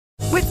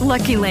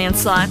Lucky Land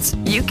Slots,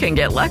 you can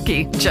get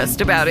lucky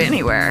just about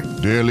anywhere.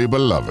 Dearly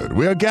beloved,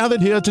 we are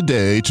gathered here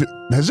today to...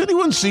 Has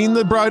anyone seen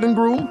the bride and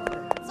groom?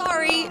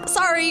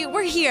 Sorry,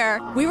 we're here.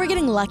 We were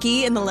getting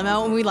lucky in the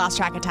limo and we lost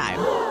track of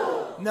time.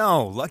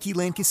 No, Lucky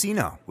Land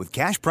Casino, with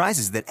cash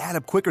prizes that add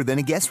up quicker than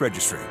a guest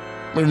registry.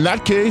 In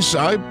that case,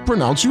 I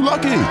pronounce you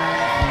lucky.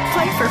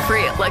 Play for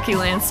free at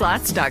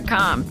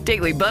LuckyLandSlots.com.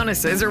 Daily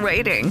bonuses are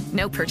waiting.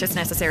 No purchase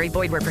necessary.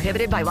 Void where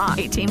prohibited by law.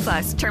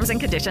 18+. Terms and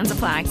conditions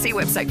apply. See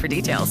website for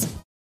details.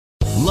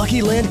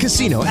 Lucky Land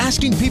Casino,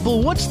 asking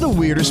people, what's the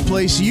weirdest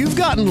place you've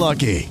gotten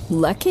lucky?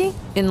 Lucky?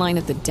 In line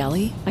at the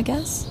deli, I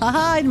guess?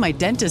 Aha, in my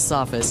dentist's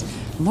office.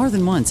 More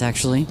than once,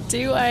 actually.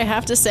 Do I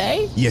have to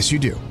say? Yes, you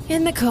do.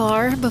 In the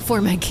car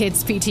before my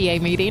kids'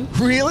 PTA meeting.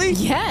 Really?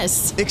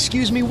 Yes.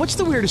 Excuse me, what's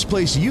the weirdest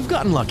place you've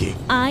gotten lucky?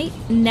 I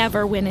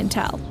never win and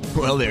tell.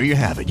 Well, there you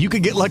have it. You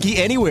can get lucky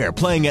anywhere,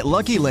 playing at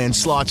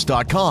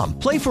LuckyLandSlots.com.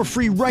 Play for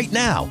free right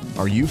now.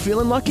 Are you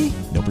feeling lucky?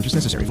 No purchase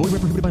necessary. Void where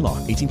prohibited by law.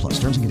 18+.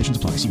 Terms and conditions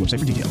apply. See website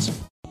for details.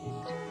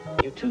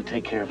 You too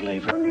take care of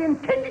labor. Only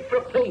intended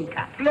for plain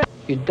cat.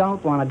 You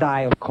don't want to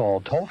die of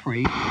cold. Toll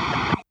free.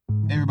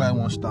 Everybody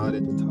want to start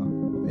at the top,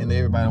 and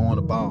everybody want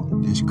to ball.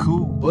 It's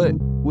cool, but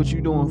what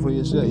you doing for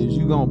yourself? Is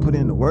you gonna put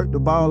in the work to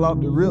ball off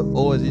the rip,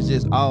 or is it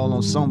just all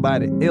on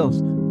somebody else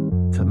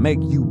to make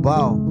you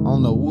ball? I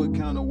don't know what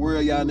kind of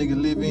world y'all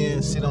niggas live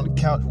in. Sit on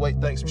the couch, wait,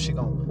 think some shit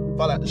gonna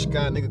fall out the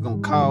sky. Nigga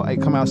gonna call, hey,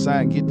 come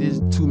outside and get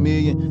this $2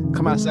 million.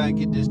 Come outside and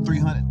get this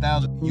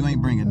 300,000. You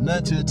ain't bringing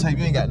nothing to the table.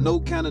 You ain't got no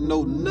kind of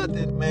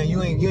nothing, man.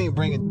 You ain't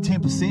bringing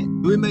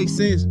 10%. Do it make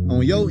sense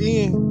on your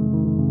end,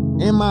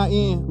 in my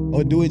end,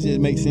 or do it just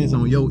make sense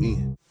on your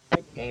end?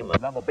 Game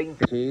of never been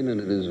seen, and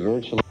it is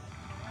virtually.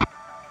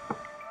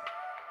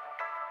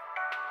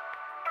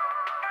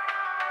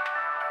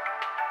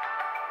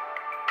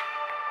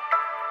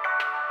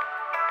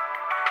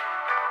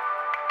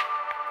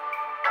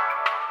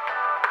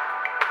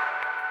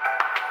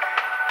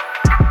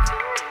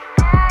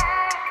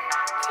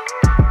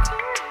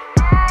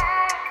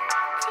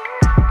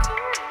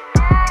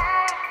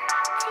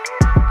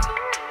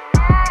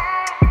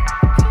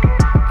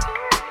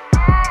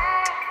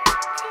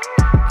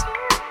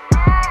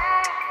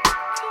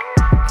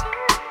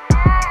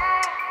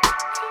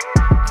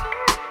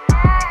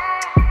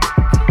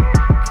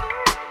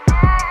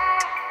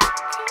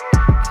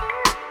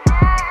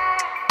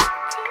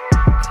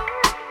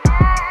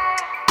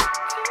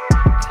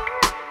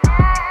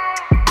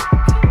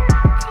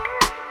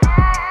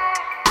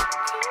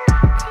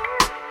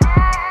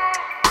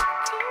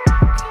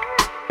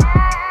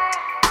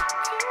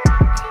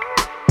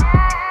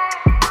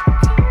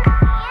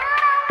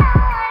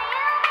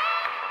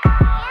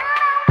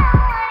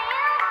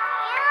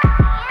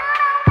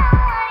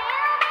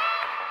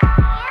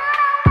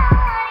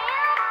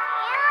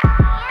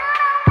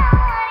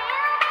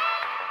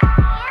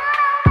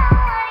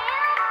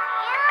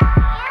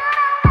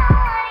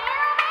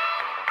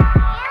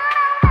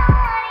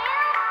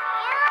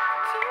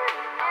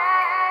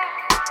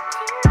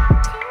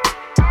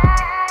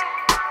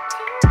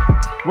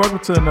 Welcome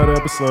to another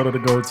episode of the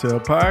Go Tell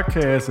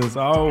Podcast. As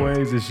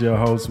always, it's your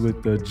host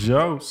with the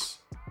Jokes,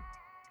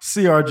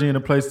 CRG, and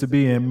a place to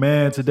be in.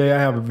 Man, today I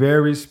have a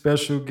very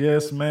special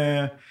guest,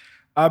 man.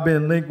 I've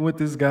been linked with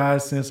this guy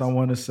since I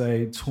want to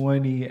say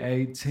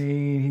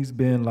 2018. He's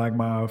been like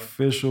my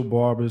official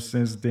barber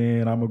since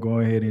then. I'm going to go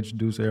ahead and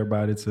introduce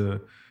everybody to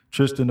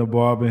Tristan the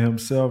barber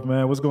himself,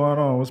 man. What's going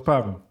on? What's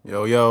popping?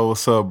 Yo,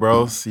 what's up,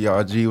 bro?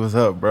 CRG, what's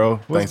up, bro?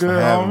 Thanks for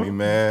having me,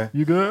 man.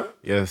 You good?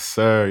 Yes,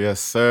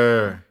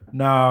 sir.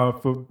 Now,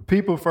 for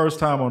people first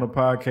time on the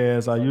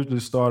podcast, I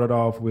usually started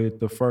off with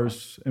the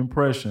first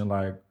impression.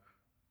 Like,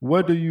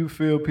 what do you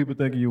feel people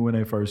think of you when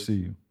they first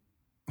see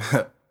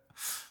you?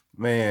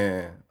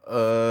 Man,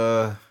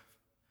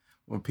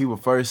 when people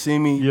first see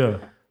me, yeah,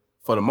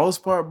 for the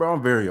most part, bro,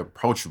 I'm very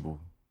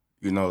approachable,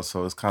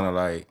 so it's kind of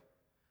like,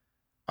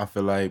 I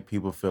feel like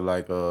people feel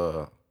like,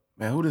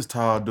 man, who this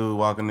tall dude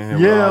walking in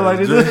here? Yeah, like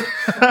this.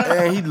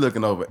 And he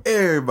looking over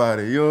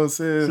everybody, you know what I'm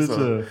saying?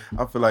 So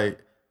I feel like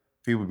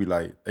people be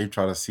like, they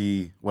try to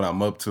see what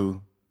I'm up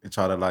to. They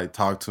try to like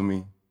talk to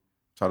me,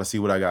 try to see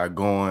what I got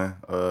going.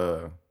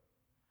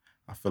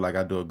 I feel like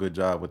I do a good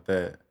job with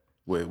that,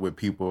 with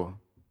people.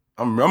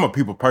 I'm a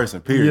people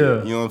person, period.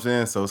 Yeah. You know what I'm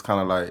saying? So it's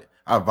kind of like,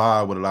 I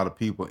vibe with a lot of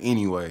people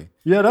anyway.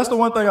 Yeah, that's the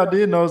one thing I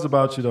did notice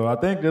about you, though. I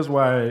think that's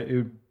why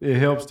it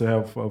helps to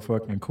have a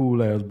fucking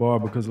cool-ass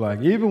barber, because,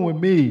 like, even with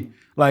me,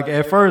 like,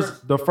 at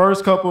first, the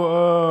first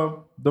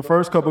couple,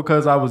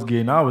 because I was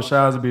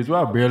shy as a bitch.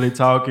 I was barely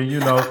talking,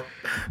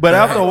 But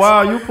after a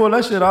while, you pull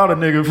that shit out of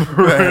nigga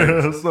for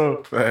real.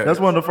 So that's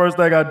one of the first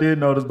things I did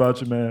notice about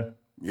you, man.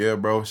 Yeah,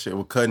 bro. Shit,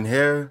 with cutting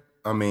hair,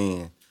 I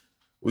mean,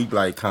 we,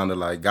 like, kind of,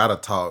 like, gotta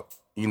talk,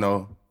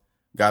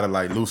 Gotta,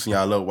 like, loosen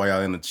y'all up while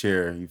y'all in the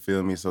chair, you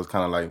feel me? So it's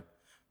kind of, like,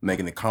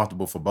 making it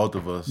comfortable for both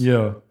of us.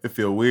 Yeah. It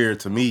feel weird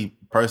to me,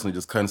 personally,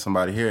 just cutting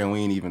somebody hair and we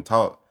ain't even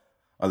talk.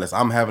 unless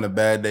I'm having a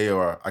bad day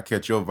or I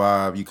catch your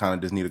vibe, you kind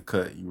of just need a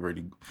cut. You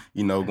ready,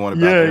 going about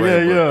the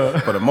way.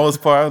 But for the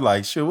most part, I'm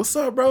like, shit, what's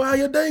up, bro? How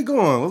your day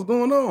going? What's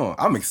going on?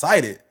 I'm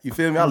excited. You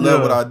feel me? I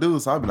love what I do,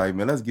 so I'll be like,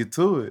 man, let's get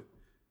to it.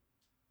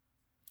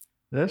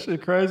 That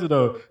shit crazy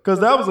though, cause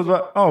that was we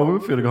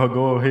finna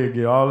go ahead and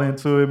get all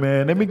into it,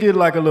 man. Let me get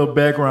like a little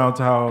background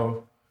to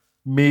how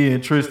me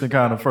and Tristan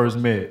kind of first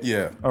met.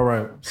 Yeah. All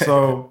right.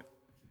 So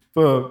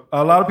for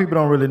a lot of people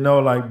don't really know,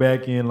 like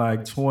back in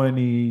like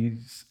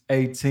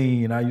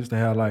 2018, I used to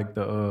have like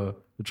the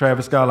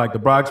Travis Scott, like the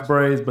Brox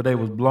braids, but they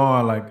was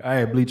blonde. Like I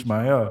had bleached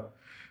my hair.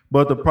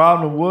 But the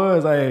problem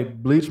was I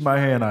had bleached my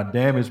hair and I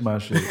damaged my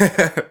shit.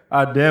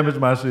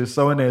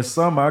 So in that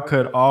summer, I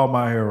cut all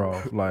my hair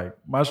off. Like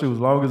my shit was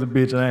long as a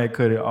bitch and I had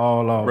cut it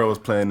all off. Bro was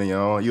playing in your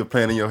own. You were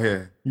playing in your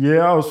hair.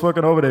 Yeah, I was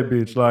fucking over that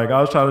bitch. Like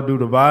I was trying to do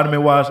the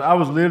vitamin wash. I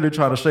was literally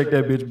trying to shake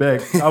that bitch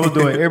back. I was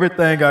doing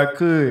everything I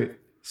could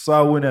so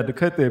I wouldn't have to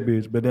cut that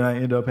bitch. But then I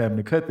ended up having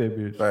to cut that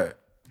bitch. Right.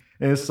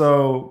 And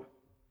so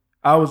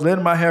I was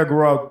letting my hair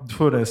grow out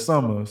for that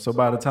summer. So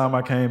by the time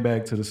I came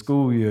back to the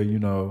school year,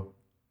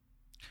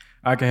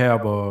 I can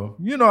have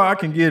I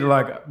can get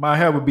like, my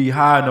hair would be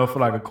high enough for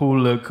like a cool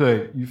little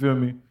cut, you feel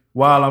me?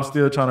 While I'm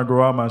still trying to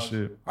grow out my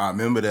shit. I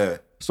remember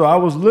that. So I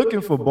was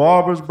looking for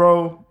barbers,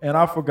 bro, and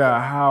I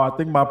forgot how. I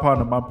think my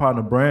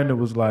partner Brandon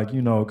was like,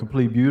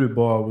 Complete Beauty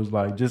Bar was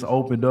like just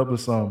opened up or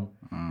something.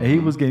 And he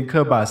was getting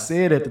cut by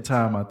Sid at the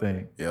time, I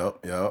think.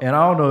 Yep. And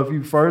I don't know if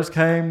you first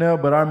came there,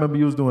 but I remember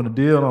you was doing a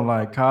deal on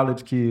like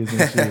college kids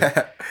and shit.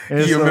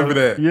 And you remember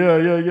that? Yeah.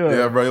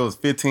 Yeah, bro. It was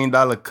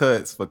 $15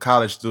 cuts for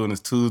college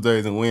students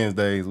Tuesdays and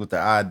Wednesdays with the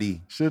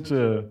ID. Shit,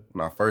 yeah.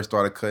 When I first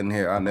started cutting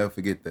hair, I'll never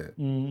forget that.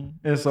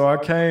 And so I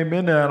came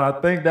in there, and I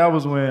think that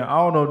was when, I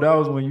don't know if that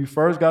was when you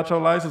first got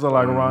your license or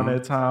like around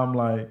that time,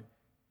 like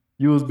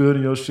you was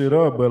building your shit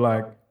up. But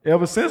like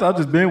ever since, I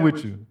just been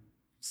with you.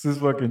 Since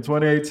fucking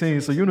 2018.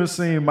 So you done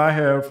seen my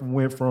hair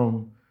went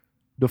from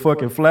the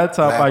fucking flat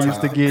top I used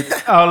to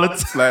get all the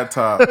time.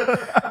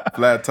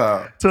 Flat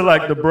top. To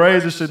like the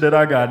braids and shit that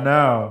I got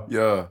now.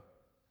 Yeah.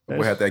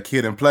 We had that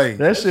Kid and Play.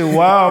 That shit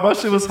wild. My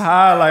shit was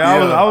high. Like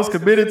I was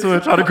committed to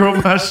it, trying to grow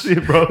my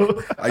shit,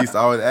 bro. I used to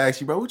always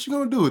ask you, bro, what you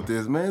gonna do with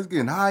this, man? It's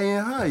getting higher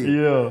and higher.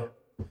 Yeah.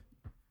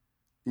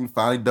 You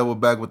finally double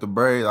back with the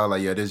braids. I was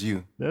like, yeah, that's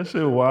you. That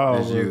shit wild.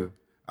 That's you.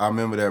 I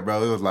remember that,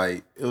 bro. It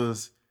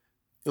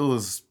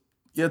was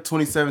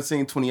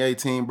 2017,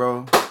 2018,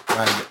 bro.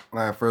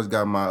 When I first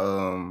got my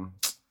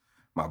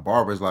my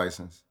barber's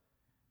license.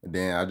 And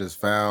then I just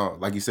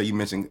found, like you said, you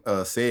mentioned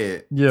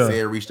Sid. Yeah.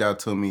 Sid reached out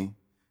to me.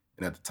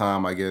 And at the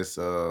time, I guess,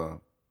 there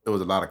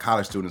was a lot of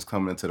college students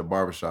coming into the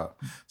barbershop.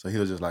 So he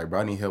was just like, bro,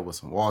 I need help with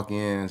some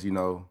walk-ins.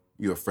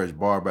 You're a fresh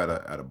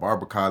barber at a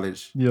barber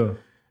college. Yeah.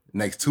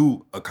 Next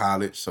to a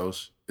college. So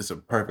it's a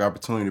perfect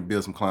opportunity to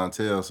build some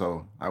clientele.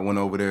 So I went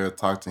over there,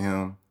 talked to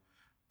him,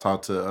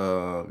 talked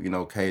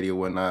to, Katie or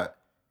whatnot.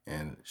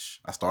 And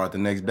I started the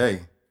next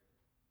day.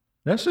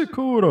 That shit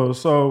cool though.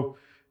 So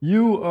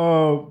you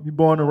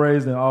born and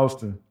raised in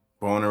Austin.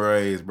 Born and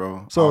raised,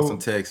 bro. So Austin,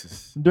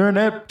 Texas. During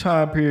that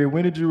time period,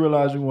 when did you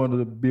realize you wanted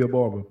to be a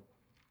barber?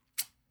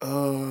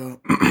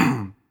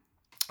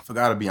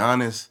 Forgot to be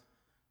honest,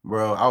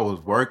 bro. I was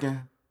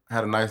working. I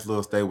had a nice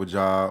little stable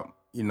job.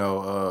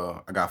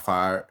 I got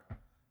fired.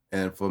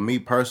 And for me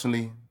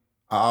personally,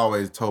 I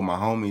always told my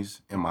homies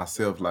and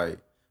myself, like,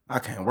 I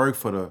can't work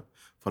for the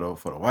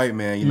white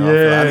man, I feel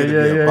like I need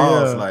to be a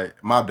boss. Yeah.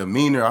 Like my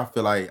demeanor, I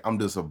feel like I'm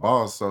just a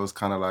boss. So it's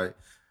kind of like,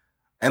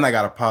 and I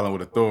got a problem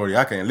with authority.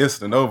 I can't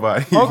listen to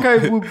nobody.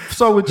 Okay,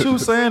 so with you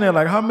saying that,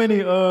 like how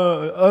many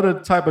other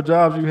type of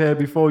jobs you had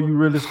before you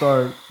really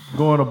started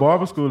going to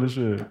barber school and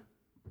shit?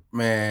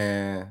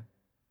 Man,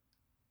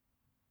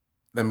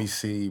 let me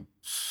see,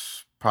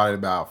 probably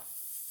about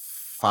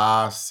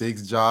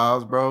 5-6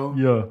 jobs, bro.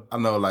 Yeah. I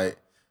know, like,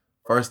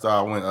 first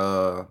I went,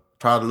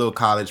 tried a little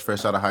college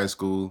fresh out of high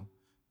school.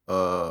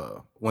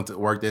 Went to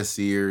work at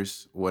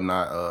Sears,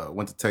 whatnot.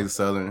 Went to Texas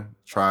Southern,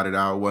 tried it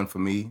out. Wasn't for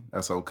me.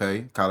 That's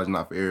okay. College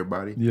not for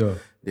everybody. Yeah.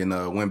 Then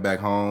went back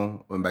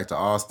home. Went back to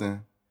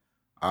Austin.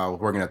 I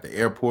was working at the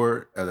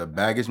airport as a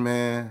baggage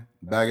man.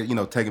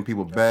 Taking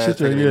people bags,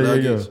 taking their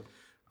luggage. Yeah.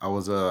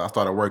 I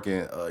started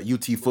working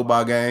UT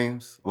football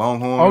games,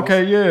 Longhorns.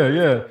 Okay,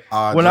 yeah.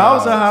 When I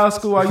was in high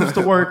school, I used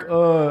to work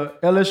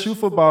LSU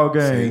football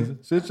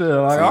games.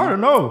 I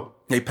already know.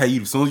 They pay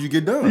you as soon as you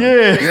get done.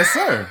 Yeah. Yes,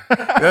 sir.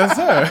 Yes,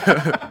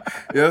 sir.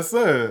 Yes,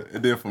 sir.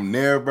 And then from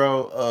there,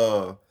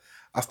 bro,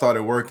 I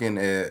started working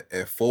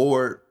at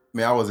Ford.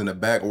 Man, I was in the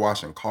back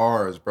washing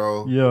cars,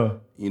 bro. Yeah.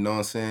 You know what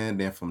I'm saying?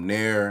 Then from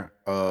there,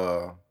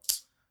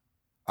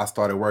 I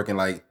started working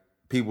like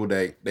people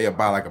they'll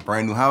buy like a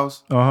brand new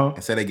house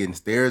and say they getting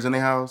stairs in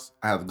their house.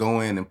 I have to go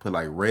in and put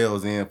like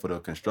rails in for the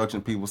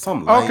construction people,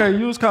 something light. Okay,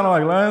 you was kind of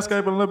like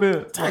landscaping a little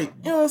bit. Tight,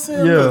 you know what I'm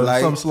saying? Yeah,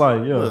 something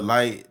slight, yeah.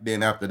 Light.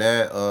 Then after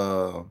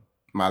that,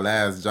 my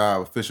last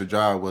job, official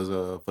job, was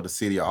for the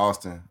city of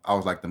Austin. I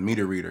was like the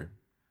meter reader.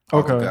 I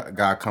was the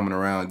guy coming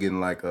around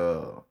getting like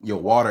your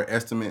water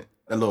estimate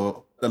That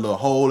little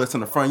hole that's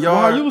in the front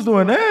yard. Wow, you was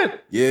doing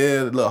that?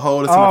 Yeah, the little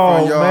hole that's in the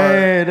front yard. Oh,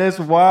 man, that's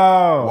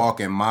wild.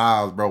 Walking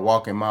miles, bro.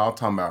 Walking miles. I'm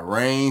talking about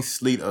rain,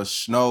 sleet, or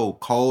snow,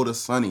 cold or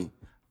sunny.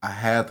 I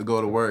had to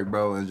go to work,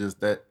 bro. And just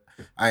that,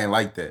 I ain't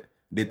like that.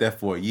 Did that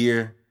for a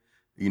year,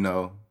 you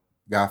know.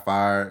 Got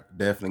fired.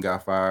 Definitely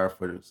got fired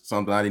for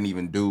something I didn't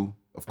even do,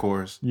 of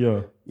course.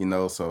 Yeah. You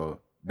know, so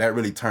that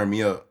really turned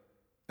me up.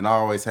 And I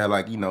always had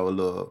like, you know, a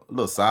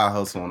little side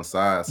hustle on the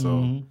side.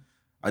 So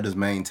I just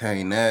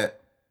maintained that.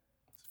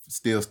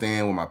 Still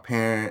staying with my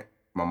parent,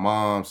 my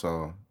mom.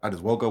 So I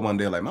just woke up one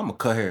day like, I'm gonna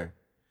cut hair.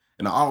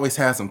 And I always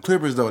had some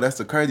clippers though. That's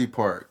the crazy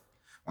part.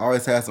 I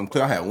always had some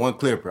clippers. I had one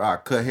clipper. I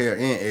cut hair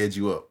and edge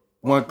you up.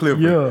 One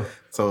clipper. Yeah.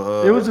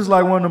 So it was just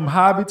like one of them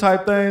hobby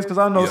type things. Cause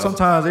I know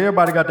sometimes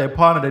everybody got that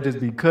partner that just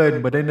be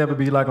cutting, but they never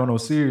be like on no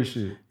serious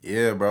shit.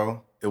 Yeah,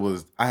 bro.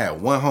 I had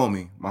one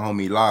homie, my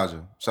homie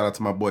Elijah. Shout out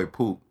to my boy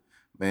Poop.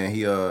 Man,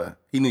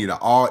 he needed an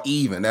all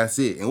even. That's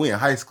it. And we in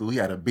high school, he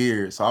had a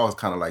beard. So I was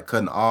kind of like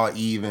cutting all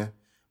even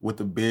with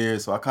the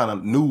beard. So I kind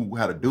of knew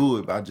how to do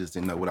it, but I just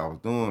didn't know what I was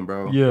doing,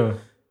 bro. Yeah.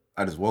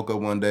 I just woke up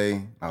one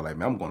day. I was like,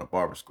 man, I'm going to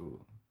barber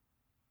school.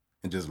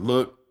 And just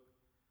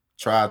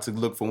tried to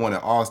look for one in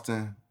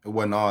Austin. It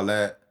wasn't all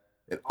that.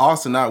 And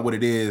Austin not what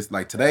it is.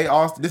 Like today,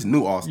 Austin, this is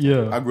new Austin.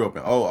 Yeah. I grew up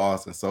in old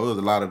Austin. So it was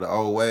a lot of the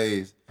old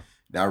ways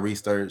that I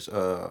researched.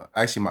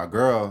 Actually, my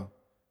girl,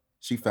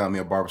 she found me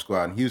a barber school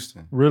out in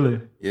Houston. Really?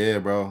 Yeah,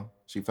 bro.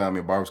 She found me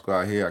a barber school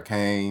out here. I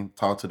came,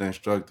 talked to the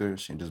instructor.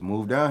 She just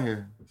moved down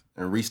here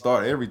and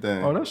restarted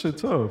everything. Oh, that shit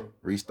tough.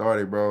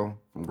 Restarted, bro,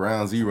 from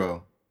ground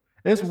zero.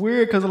 It's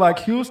weird because like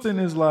Houston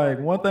is like,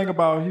 one thing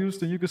about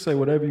Houston, you can say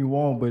whatever you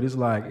want, but it's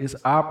like, it's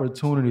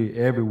opportunity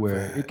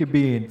everywhere. It could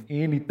be in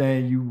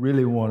anything you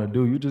really want to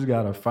do. You just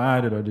got to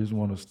find it or just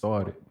want to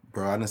start it.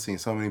 Bro, I done seen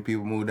so many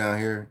people move down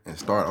here and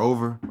start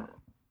over.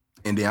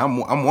 And then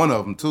I'm one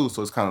of them too.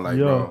 So it's kind of like,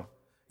 bro,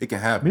 it can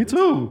happen. Me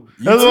too.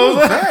 You too,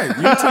 fact.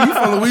 You too. You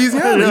from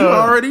Louisiana. You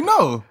already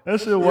know.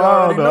 That shit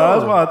wild, though.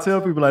 That's why I tell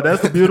people, like,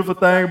 that's the beautiful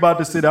thing about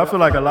the city. I feel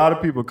like a lot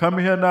of people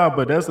coming here now,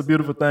 but that's the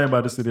beautiful thing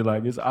about the city.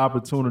 Like, it's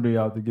opportunity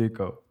out the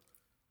get-go.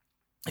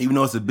 Even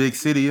though it's a big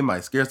city, it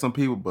might scare some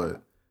people, but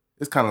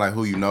it's kind of like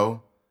who you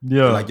know.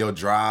 Yeah. Like your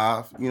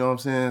drive, you know what I'm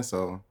saying?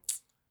 So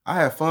I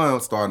had fun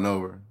starting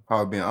over,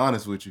 probably being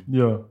honest with you.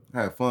 Yeah.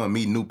 I had fun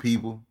meeting new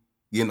people,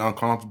 getting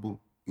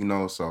uncomfortable, you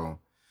know, so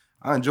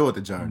I enjoyed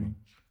the journey.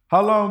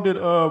 How long did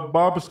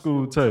barber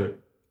school take?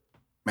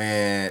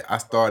 Man, I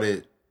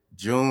started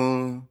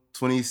June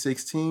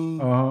 2016.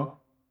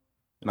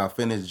 And I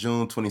finished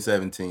June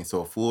 2017,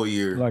 so a full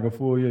year. Like a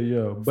full year,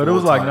 yeah. But it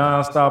was like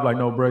non-stop, like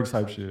no breaks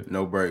type shit.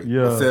 No break.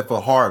 Yeah. Except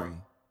for Harvey.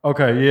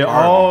 Okay, yeah.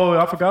 Harvey. Oh,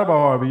 I forgot about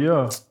Harvey,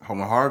 yeah. When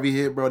Harvey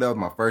hit, bro, that was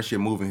my first year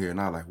moving here.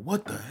 And I was like,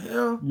 what the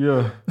hell?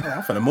 Yeah. Man,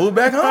 I'm finna move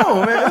back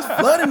home, man. It's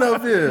flooding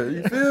up here.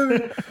 You feel me?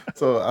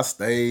 So I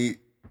stayed,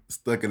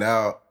 stuck it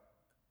out,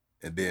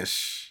 and then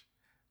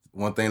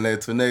one thing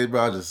led to the next,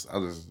 bro. I just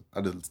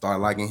started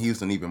liking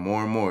Houston even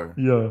more and more.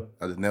 Yeah.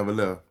 I just never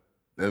left.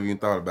 Never even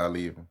thought about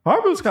leaving.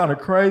 Harvey was kind of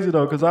crazy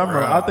though, because I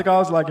remember, I think I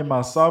was like in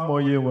my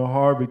sophomore year when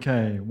Harvey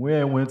came. We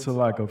had went to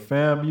like a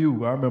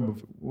FAMU. I remember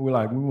we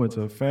went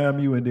to a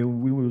FAMU and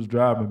then we was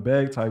driving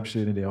back type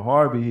shit and then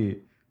Harvey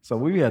hit. So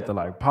we had to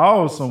like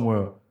pause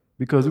somewhere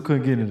because we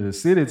couldn't get into the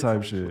city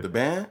type shit. The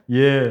band?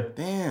 Yeah.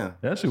 Damn.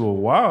 That shit was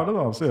wild. That's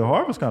what I'm saying.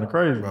 Harvey was kind of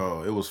crazy.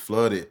 Bro, it was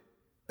flooded.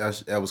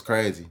 That was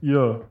crazy.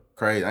 Yeah.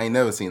 Crazy. I ain't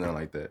never seen nothing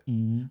like that.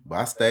 Mm-hmm. But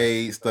I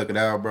stayed, stuck it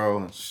out, bro,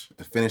 and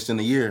finished in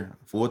a year,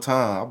 full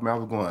time. I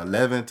was going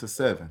 11 to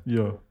 7.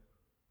 Yeah.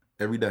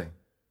 Every day.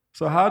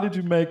 So how did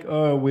you make,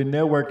 with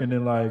networking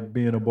and like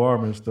being a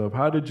barber and stuff,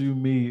 how did you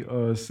meet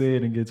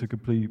Sid and get to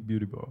Complete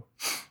Beauty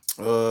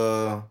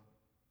Bar?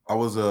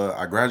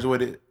 I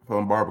graduated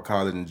from barber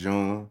college in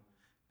June.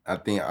 I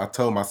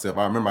told myself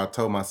I'm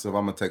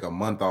gonna take a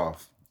month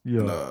off.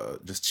 Yeah.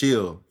 And, just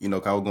chill, you know,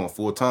 cause I was going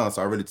full time.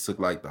 So I really took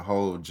like the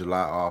whole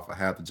July off. I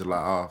had the July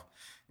off.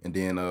 And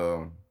then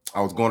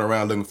I was going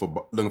around looking for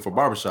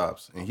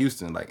barbershops in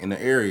Houston, like in the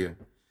area.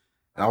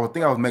 And I was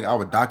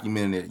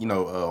documenting it, you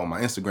know, on my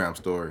Instagram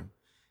story.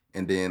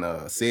 And then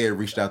Sid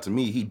reached out to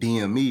me. He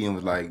DM'd me and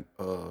was like,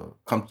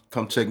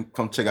 come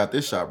check out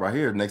this shop right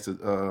here next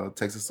to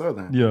Texas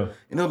Southern. Yeah.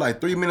 And it was like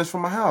 3 minutes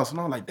from my house.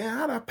 And I was like, damn,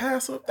 how did I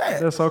pass up that?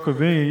 That's so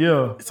convenient,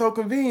 yeah. It's so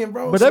convenient,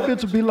 bro. But that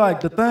bitch would be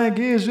like, the thing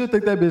is, you'll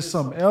think that bitch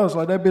something else.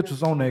 Like that bitch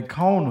was on that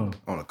corner.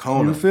 On the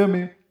corner. You feel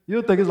me?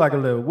 You'll think it's like a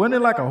little, wasn't it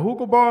like a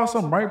hookah bar or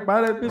something right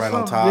by that bitch? Right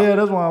something? on top. Yeah,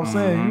 that's what I'm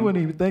saying. You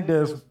wouldn't even think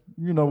that's,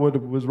 you know, what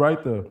was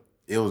right there.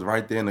 It was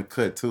right there in the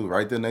cut too,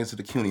 right there next to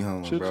the CUNY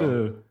home,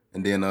 bro. Yeah.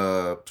 And then,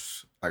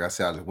 like I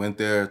said, I just went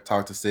there,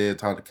 talked to Sid,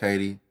 talked to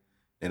Katie.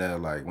 And they're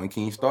like, when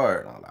can you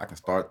start? I'm like, I can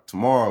start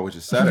tomorrow, which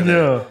is Saturday.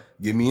 Yeah.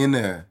 Get me in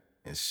there.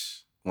 And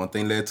one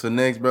thing led to the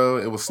next, bro.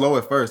 It was slow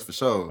at first, for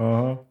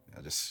sure.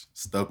 I just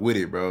stuck with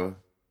it, bro.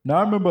 Now,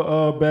 I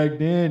remember back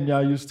then,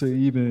 y'all used to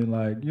even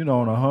like, you know,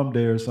 on a hump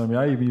day or something,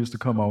 y'all even used to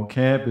come on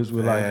campus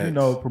with like, you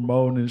know,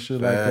 promoting and shit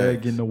like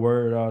that, getting the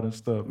word out and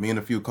stuff. Me and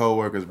a few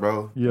coworkers,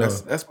 bro. Yeah.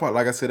 That's part,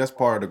 like I said, that's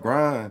part of the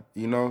grind,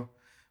 you know.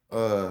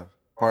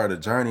 part of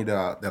the journey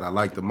that I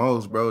like the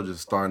most, bro.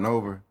 Just starting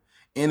over,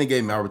 and it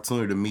gave me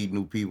opportunity to meet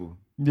new people.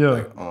 Yeah,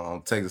 like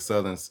on Texas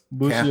Southern's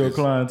boost campus. your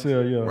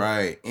clientele. Yeah,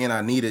 right. And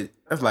I needed.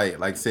 That's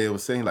like Sid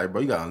was saying, like,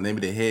 bro, you got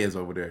unlimited heads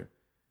over there.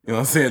 You know what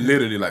I'm saying?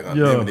 Literally, like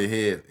unlimited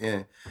heads.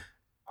 And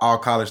all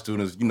college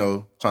students, you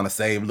know, trying to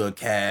save a little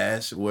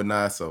cash or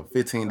whatnot. So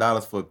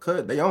 $15 for a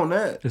cut, they own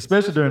that.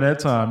 Especially during that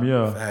time.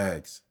 Yeah,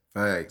 facts.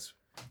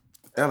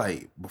 That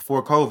like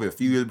before COVID, a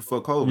few years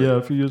before COVID. Yeah,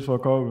 a few years before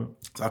COVID.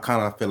 So I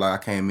kind of feel like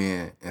I came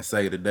in and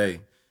saved the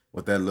day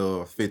with that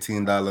little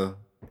 $15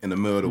 in the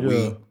middle of the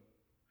week.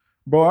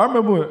 Bro, I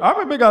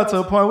remember it got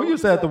to a point we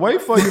used to have to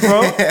wait for you,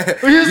 bro.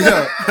 That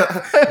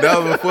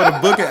was before the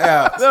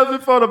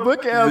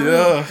booking apps.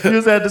 Yeah. You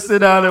just had to sit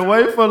down and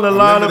wait for the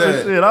lineup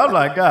and shit. I'm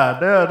like, God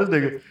damn, this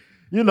nigga.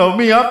 You know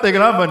me, I'm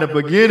thinking I'm in the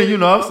beginning. You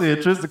know, I'm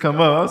seeing Tristan come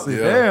up. I'm saying,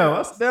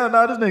 damn,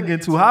 now this nigga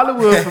getting too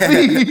Hollywood for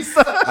me.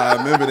 I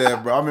remember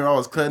that, bro. I remember I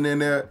was cutting in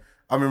there.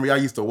 I remember y'all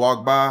used to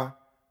walk by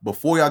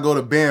before y'all go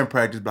to band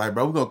practice, like,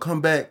 bro, we're going to come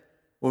back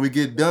when we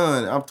get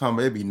done. I'm talking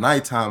about it be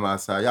nighttime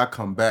outside. Y'all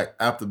come back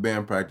after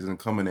band practice and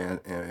come in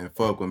there and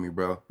fuck with me,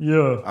 bro.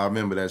 Yeah. I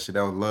remember that shit.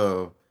 That was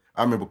love.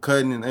 I remember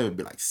cutting and there would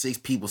be like 6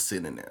 people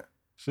sitting in there.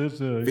 Shit,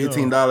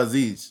 $15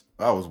 each.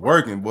 I was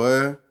working,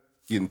 boy.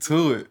 Getting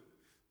to it.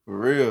 For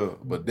real.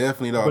 But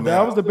definitely though. But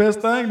that was the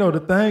best thing though.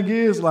 The thing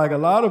is, like, a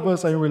lot of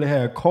us ain't really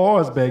had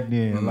cars back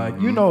then. Mm-hmm. Like,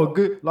 you know,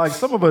 like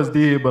some of us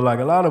did, but like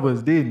a lot of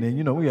us didn't. And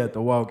you know, we had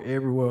to walk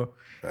everywhere.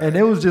 Right. And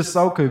it was just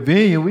so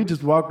convenient. We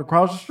just walked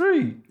across the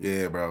street.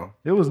 Yeah, bro.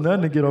 It was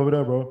nothing to get over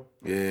there, bro.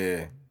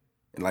 Yeah.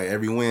 And like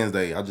every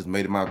Wednesday, I just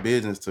made it my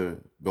business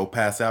to go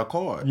pass out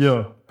cards.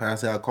 Yeah.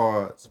 Pass out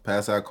cards,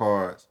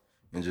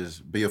 and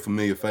just be a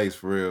familiar face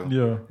for real.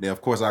 Yeah. Then,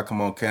 of course, I come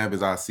on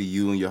campus, I see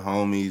you and your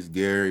homies,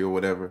 Gary or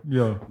whatever.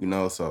 Yeah. You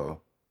know,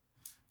 so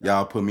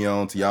y'all put me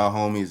on to y'all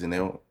homies, and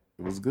it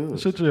was good.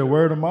 Shit, yeah,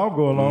 word of mouth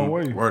go a long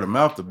way. Word of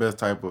mouth, the best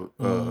type of,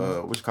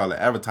 what you call it,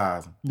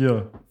 advertising.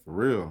 Yeah. For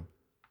real.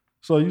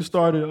 So you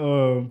started,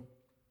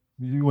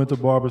 you went to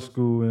barber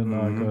school in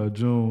like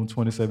June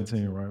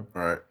 2017, right?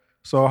 Right.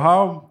 So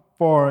how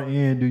far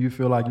in do you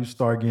feel like you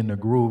start getting the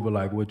groove of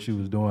like what you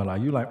was doing?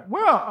 Like you like,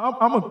 well,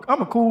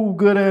 I'm a cool,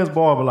 good ass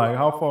barber. Like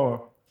how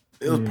far?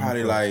 It was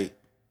probably like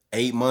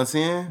 8 months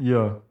in.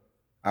 Yeah.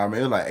 I mean,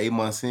 it was like 8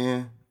 months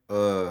in.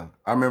 I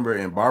remember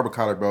in barber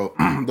college, bro,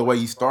 the way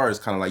you start is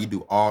kind of like you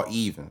do all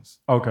evens.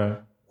 Okay.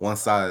 One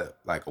side,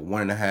 like a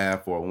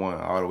 1.5 or a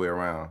 1 all the way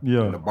around.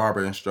 Yeah. And the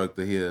barber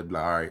instructor here be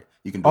like, all right,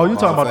 you can do you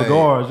talking about the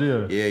guards,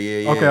 yeah.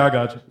 Yeah. Okay, I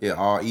got you. Yeah,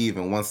 all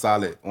even, one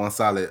solid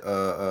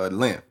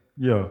length.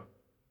 Yeah.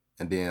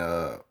 And then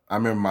I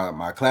remember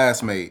my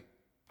classmate,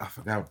 I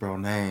forgot bro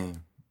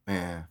name,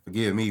 man,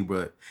 forgive me,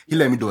 but he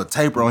let me do a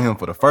taper on him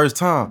for the first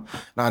time.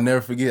 And I'll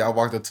never forget, I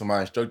walked up to my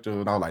instructor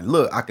and I was like,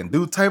 look, I can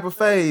do taper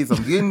fades.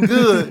 I'm getting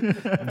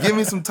good. Give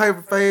me some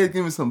taper fades,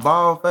 give me some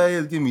ball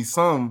fades, give me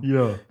some.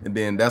 Yeah. And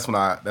then that's when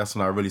I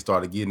really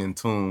started getting in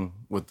tune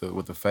with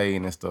the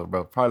fade and stuff,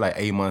 bro. Probably like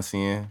 8 months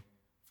in,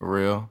 for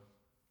real.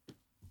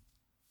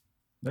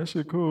 That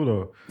shit cool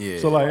though. Yeah.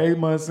 So like 8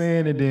 months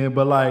in and then,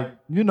 but like,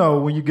 you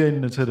know, when you get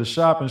into the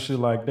shop and shit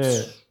like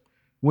that,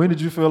 when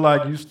did you feel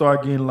like you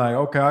start getting like,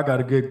 okay, I got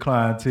a good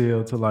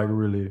clientele to like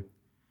really?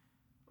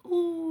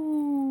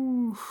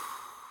 Ooh.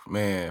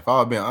 Man, if I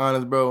was being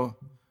honest, bro,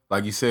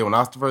 like you said, when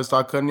I first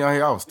started cutting y'all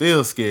hair, I was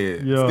still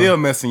scared. Yeah. Still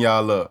messing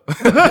y'all up.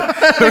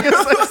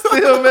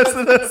 Still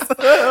messing us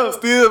up.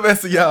 Still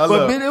messing y'all up.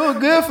 But man, it was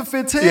good for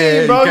 15,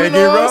 yeah, bro. You can't know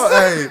get what wrong. I'm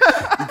saying?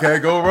 Hey, you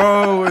can't go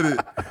wrong with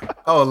it.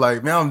 I was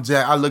like, man, I'm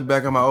jacked. I look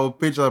back at my old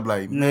picture, I'm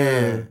like,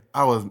 man,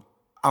 I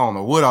don't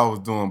know what I was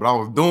doing, but I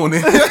was doing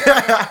it.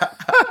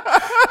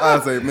 I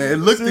was like, man, it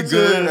looked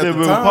good at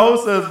the time.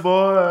 Process,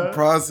 boy.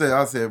 Process.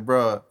 I said,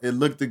 bro, it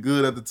looked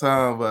good at the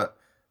time, but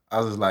I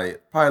was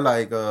like, probably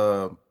like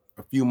a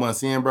few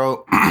months in,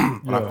 bro,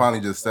 when I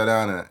finally just sat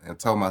down and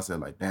told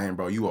myself, like, dang,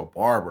 bro, you a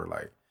barber.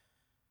 Like,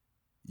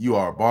 you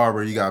are a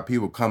barber. You got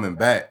people coming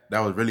back. That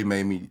was really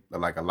made me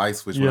like a light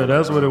switch. Yeah,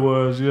 that's what it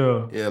was,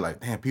 yeah. Yeah, like,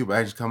 damn, people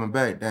actually coming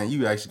back. Damn,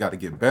 you actually got to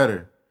get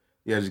better.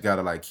 You just got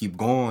to, like, keep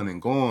going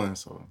and going.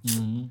 So,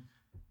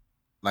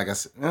 like I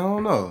said, I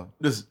don't know.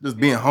 Just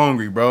being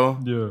hungry, bro.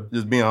 Yeah.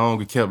 Just being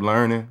hungry, kept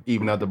learning,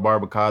 even after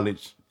barber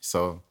college.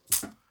 So,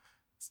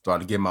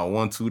 started getting my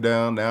 1-2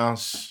 down. Now,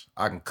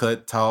 I can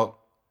cut, talk,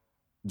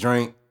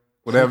 drink,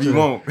 whatever you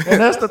want. And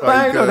that's the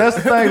thing, though. That's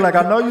the thing. Like,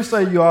 I know you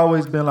say you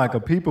always been like a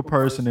people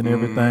person and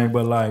everything,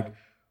 but like,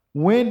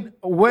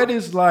 what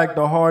is like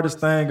the hardest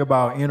thing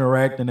about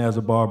interacting as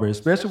a barber,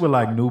 especially with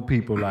like new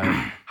people? Like,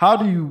 how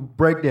do you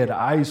break that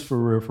ice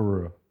for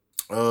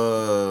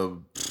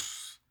real?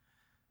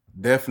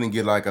 Definitely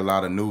get like a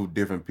lot of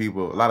different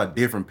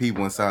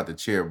people inside the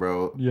chair,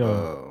 bro.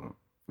 Yeah.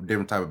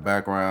 Different type of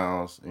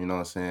backgrounds, you know what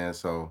I'm saying?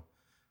 So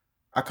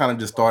I kind of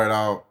just started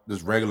out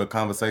just regular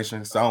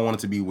conversation. So I don't want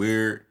it to be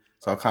weird.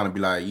 So I kind of be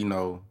like, you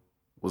know,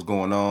 what's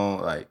going on?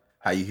 Like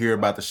how you hear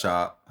about the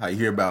shop, how you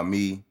hear about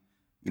me,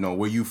 you know,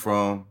 where you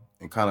from,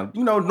 and kind of,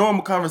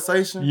 normal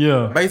conversation.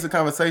 Yeah. Basic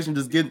conversation,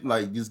 just getting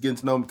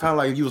to know me. Kind of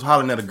like if you was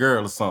hollering at a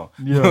girl or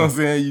something. Yeah. You know what I'm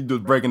saying? You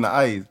just breaking the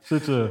ice.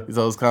 Shit, yeah.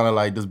 So it's kind of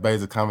like this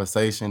basic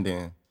conversation.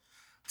 Then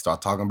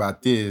start talking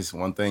about this.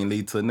 One thing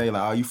lead to another.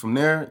 Like, are you from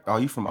there? Are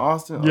you from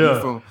Austin? Yeah. Are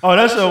you from,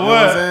 that's your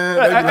what?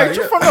 Ain't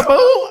you from the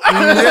boo?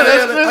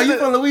 Are you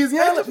from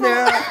Louisiana?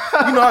 Man,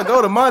 I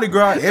go to Mardi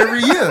Gras every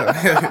year.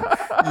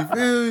 You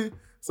feel me?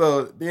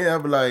 So then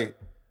I'd be like,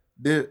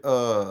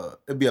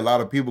 it'd be a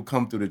lot of people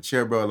come through the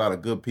chair, bro. A lot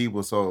of good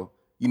people. So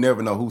you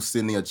never know who's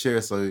sitting in your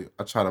chair. So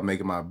I try to make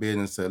it my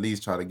business to at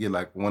least try to get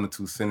like 1 or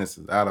 2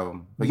 sentences out of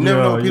them. But you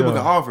never know what people can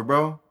offer,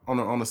 bro.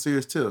 On a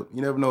serious tip,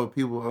 you never know what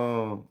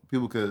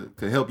people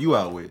could help you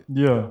out with.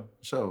 Yeah,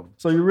 sure.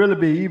 So you really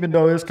be, even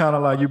though it's kind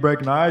of like you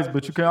breaking the ice,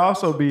 but you can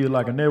also be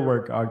like a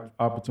network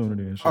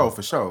opportunity and shit. Oh,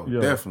 for sure,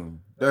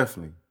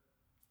 definitely.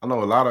 I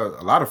know a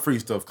lot of free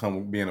stuff come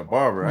with being a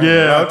barber.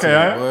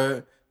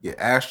 Okay. Get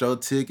Astro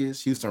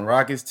tickets, Houston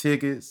Rockets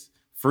tickets,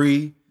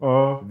 free,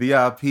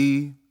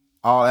 VIP,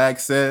 all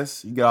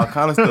access. You got all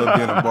kind of stuff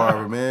being a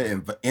barber,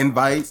 man.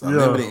 Invites,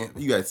 unlimited.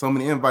 You got so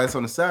many invites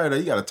on a Saturday,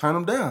 you got to turn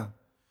them down.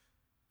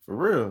 For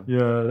real.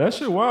 Yeah, that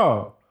shit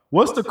wild.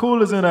 What's the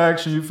coolest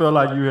interaction you feel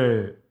like you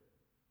had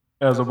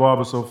as a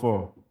barber so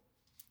far?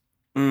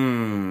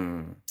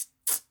 The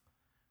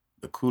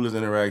coolest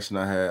interaction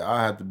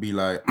I had to be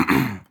like,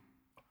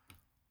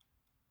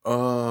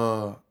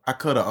 I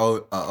cut a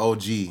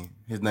OG.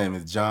 His name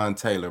is John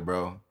Taylor,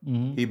 bro.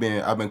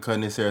 Mm-hmm. I've been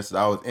cutting his hair since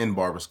I was in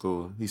barber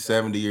school. He's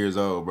 70 years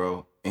old,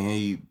 bro. And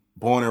he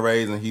born and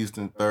raised in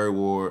Houston, 3rd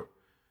Ward.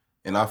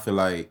 And I feel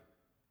like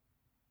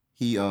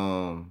he's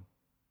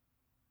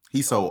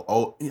so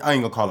old. I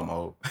ain't gonna call him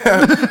old,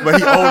 but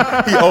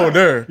he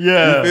older.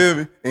 Yeah, you feel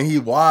me? And he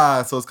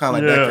wise, so it's kind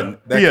of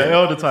like that.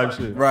 Elder type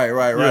shit. Right.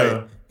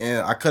 Yeah.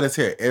 And I cut his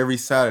hair every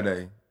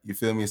Saturday. You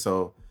feel me?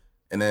 So,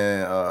 and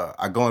then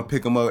I go and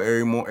pick him up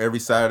every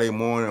Saturday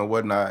morning or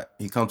whatnot.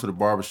 He comes to the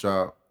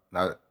barbershop.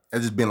 It's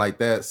just been like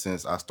that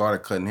since I started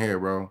cutting hair,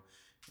 bro.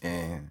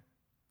 And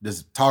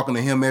just talking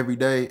to him every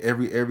day,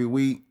 every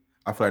week.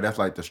 I feel like that's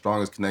like the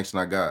strongest connection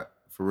I got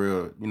for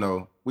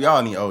real. We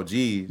all need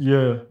OGs.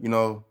 Yeah.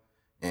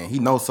 And he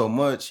knows so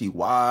much. He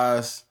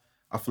wise.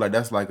 I feel like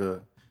that's like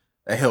that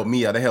helped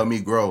me out. That helped me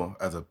grow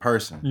as a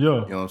person. Yeah.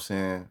 You know what I'm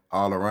saying?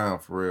 All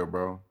around for real,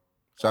 bro.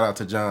 Shout out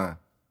to John.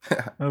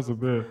 That's a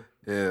bit.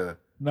 Yeah.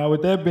 Now,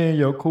 with that being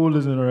your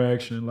coolest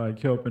interaction, like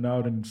helping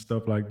out and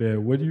stuff like that,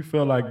 what do you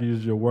feel like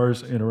is your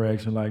worst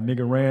interaction? Like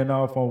nigga ran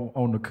off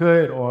on the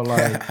cut, or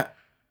like?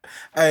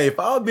 Hey, if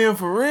I was being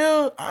for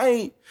real,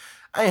 I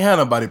ain't had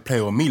nobody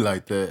play with me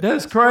like that.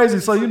 That's crazy.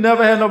 So you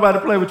never had nobody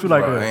play with you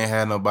like that? I ain't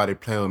had nobody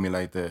play with me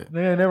like that.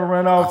 Nigga ain't never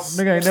ran off.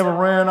 Nigga ain't never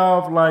ran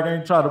off. Like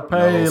ain't try to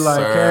pay. No, like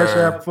sir. Cash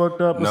App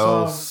fucked up or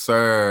something. No,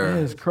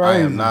 sir. That's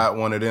crazy. I am not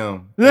one of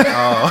them.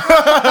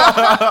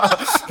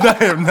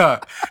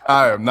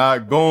 I am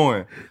not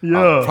going.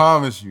 Yeah. I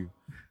promise you.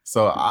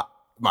 So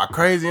my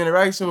crazy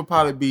interaction would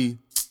probably be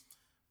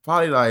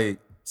like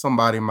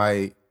somebody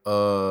might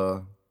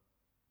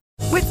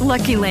With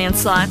Lucky Land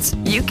Slots,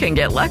 you can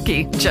get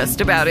lucky just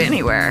about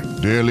anywhere.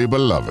 Dearly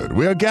beloved,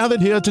 we are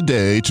gathered here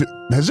today to...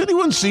 Has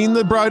anyone seen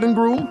the bride and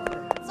groom?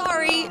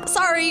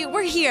 Sorry,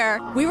 we're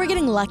here. We were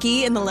getting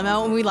lucky in the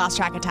limo and we lost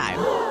track of time.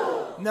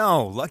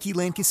 No, Lucky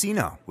Land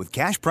Casino, with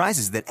cash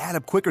prizes that add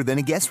up quicker than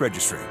a guest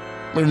registry.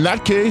 In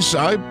that case,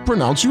 I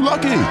pronounce you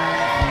lucky.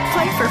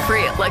 Play for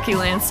free at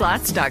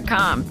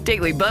LuckyLandSlots.com.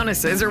 Daily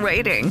bonuses are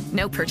waiting.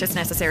 No purchase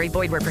necessary.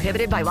 Void where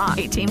prohibited by law.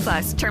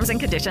 18+. Terms and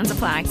conditions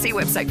apply. See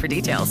website for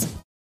details.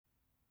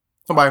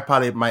 Somebody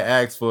probably might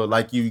ask for,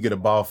 like you get a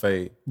ball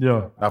fade.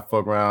 Yeah. I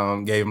fuck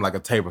around, gave him like a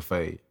taper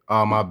fade.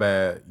 Oh, my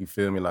bad. You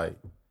feel me? Like,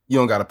 you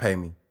don't got to pay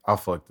me. I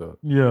fucked up.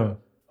 Yeah.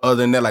 Other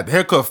than that, like, the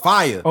haircut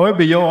fire. Oh, it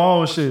be your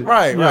own shit.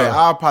 Right.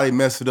 I'll probably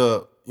mess it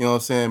up. You know what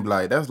I'm saying? Be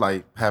like, that's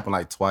like happened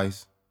like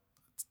twice.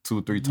 2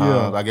 or 3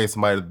 times. Yeah. I gave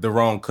somebody the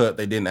wrong cut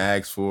they didn't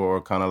ask for,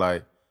 or kind of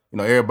like,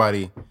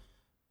 everybody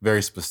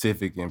very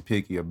specific and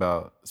picky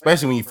about,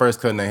 especially when you first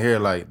cutting their hair,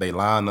 like they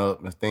line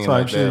up and things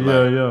like that. Shit,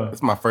 like, yeah.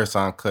 It's my first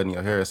time cutting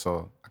your hair,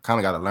 so I kind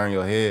of got to learn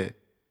your head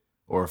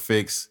or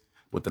fix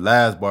what the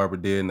last barber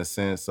did in a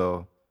sense.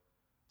 So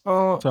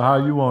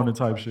how you want it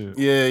type shit.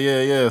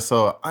 Yeah.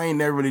 So I ain't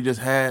never really just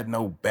had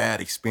no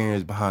bad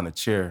experience behind a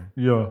chair.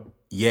 Yeah.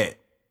 Yet.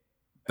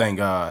 Thank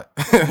God.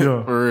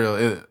 Yeah. For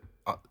real.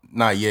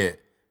 Not yet.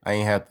 I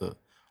ain't have to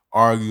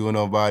argue with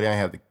nobody. I ain't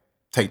have to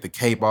take the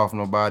cape off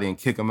nobody and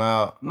kick them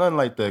out. Nothing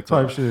like that.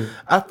 Type shit.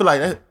 I feel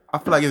like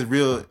it's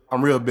real.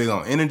 I'm real big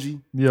on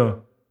energy. Yeah.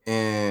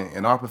 And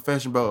in our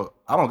profession, bro,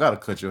 I don't gotta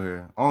cut your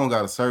hair. I don't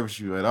gotta service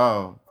you at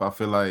all. If I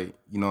feel like,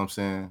 you know what I'm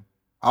saying?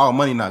 All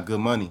money not good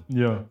money.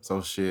 Yeah.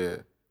 So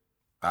shit,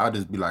 I'll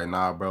just be like,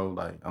 nah, bro.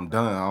 Like I'm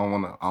done. I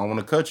don't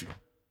wanna cut you.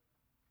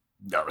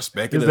 Got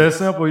respect it. It's that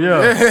simple,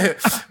 yeah.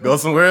 Go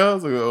somewhere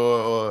else,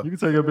 or you can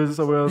take your business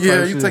somewhere else.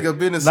 Yeah, you take your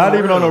business. Not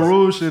even else. on the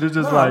rule shit. It's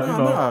just like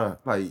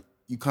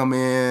you come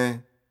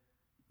in,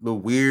 little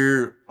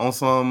weird on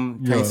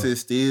something, can't sit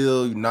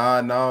still, you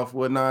nodding off,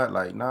 whatnot.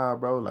 Like, nah,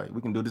 bro, like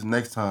we can do this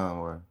next time,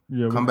 or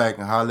come back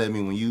and holler at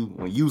me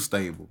when you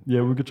stable.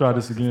 Yeah, we could try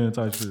this again,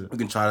 type shit. We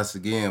can try this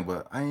again,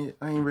 but I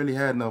ain't really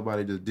had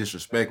nobody just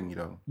disrespect me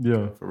though.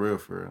 Yeah, for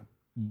real.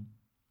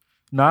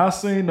 Now I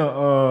seen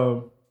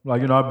the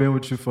like, you know, I've been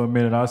with you for a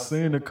minute. I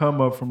seen it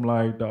come up from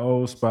like the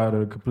old spot of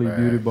the Complete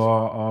Beauty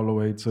Bar all the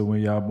way to when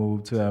y'all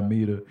moved to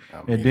Alameda.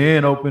 And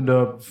then opened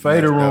up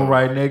Fader Room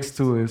right next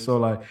to it. So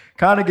like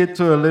kind of get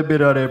to a little bit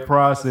of that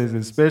process,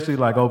 especially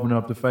like opening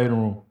up the Fader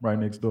Room right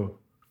next door.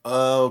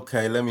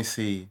 Okay, let me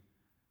see.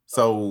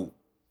 So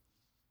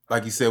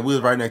like you said, we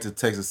was right next to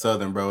Texas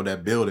Southern, bro. The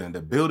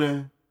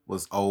building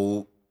was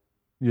old.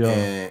 Yeah.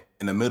 And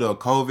in the middle of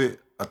COVID,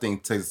 I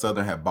think Texas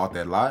Southern had bought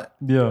that lot.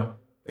 Yeah.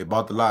 They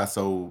bought the lot,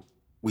 so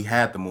we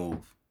had to move.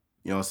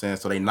 You know what I'm saying?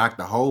 So they knocked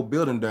the whole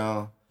building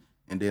down,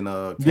 and then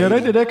yeah,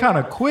 they did that kind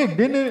of quick,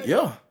 didn't it?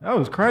 Yeah, that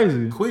was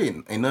crazy. Quick,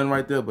 ain't nothing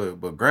right there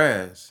but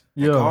grass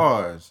and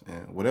cars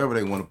and whatever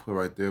they want to put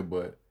right there.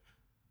 But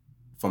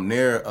from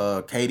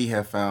there, Katie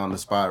had found the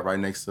spot right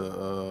next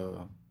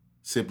to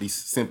Simply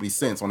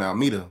Sense on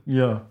Alameda.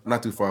 Yeah,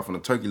 not too far from the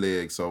Turkey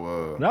Leg.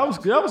 So that was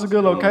a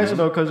good location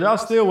though, cause y'all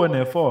still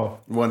wasn't that far.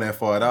 Wasn't that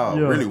far at all.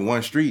 Yeah. Really,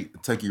 one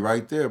street take you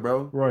right there,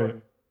 bro. Right.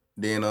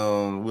 Then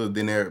we was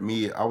in there.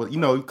 I was, you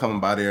know, coming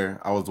by there.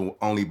 I was the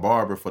only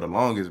barber for the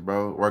longest,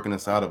 bro. Working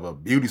inside of a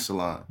beauty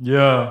salon.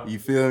 Yeah, you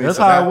feel me? That's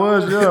so how it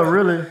was. Yeah,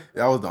 really.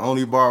 I was the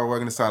only barber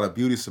working inside a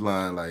beauty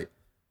salon. Like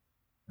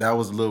that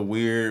was a little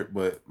weird,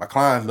 but my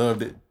clients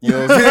loved it. You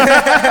know what I'm sayed?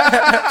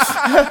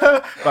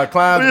 My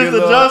clients used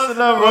to adjusting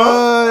them,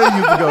 bro. You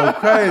used to go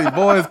crazy.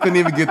 Boys couldn't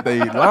even get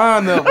their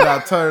line up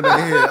without turning their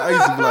head. I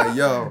used to be like,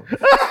 yo.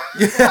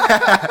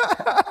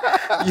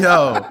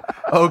 Yo,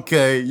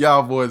 okay,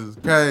 y'all boys is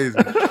crazy.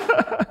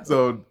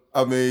 So,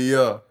 I mean,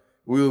 yeah,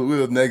 we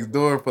was next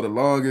door for the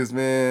longest,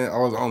 man. I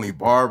was the only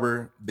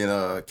barber.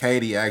 Then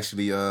Katie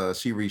actually,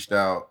 she reached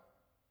out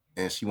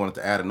and she wanted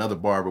to add another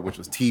barber, which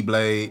was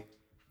T-Blade.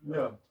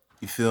 Yeah.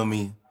 You feel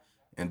me?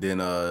 And then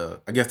I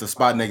guess the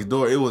spot next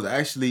door, it was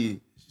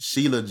actually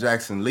Sheila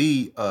Jackson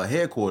Lee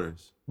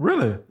headquarters.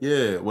 Really?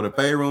 Yeah, where the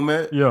Fader Room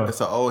at? Yeah.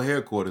 It's an old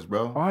headquarters,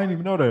 bro. Oh, I didn't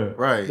even know that.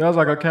 Right. That was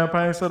like a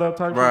campaign setup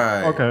type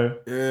right. shit? Okay.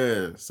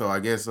 Yeah. So I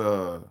guess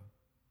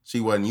she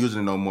wasn't using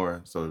it no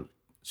more. So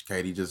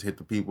Katie just hit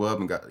the people up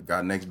and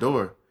got next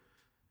door.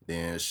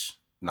 Then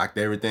knocked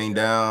everything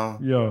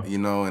down. Yeah. You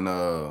know,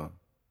 and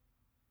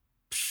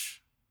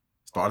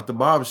started the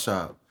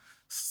barbershop.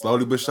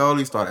 Slowly but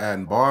surely started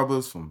adding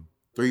barbers from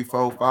 3,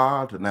 4,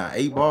 5 to now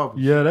 8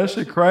 barbers. Yeah, that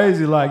shit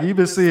crazy. Like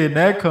even seeing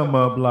that come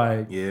up,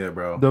 like yeah,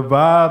 bro. The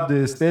vibe,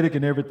 the aesthetic,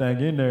 and everything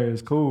in there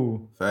is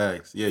cool.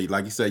 Facts. Yeah,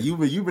 like you said, you've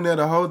been there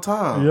the whole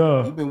time.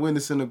 Yeah, you've been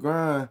witnessing the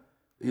grind.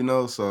 You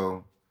know,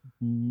 so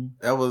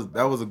that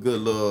was a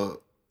good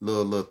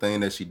little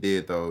thing that she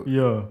did though.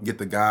 Yeah, get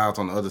the guys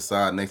on the other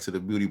side next to the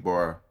beauty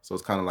bar, so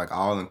it's kind of like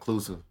all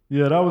inclusive.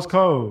 Yeah, that was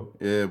cold.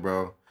 Yeah,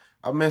 bro.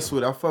 I mess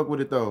with it. I fuck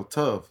with it though.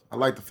 Tough. I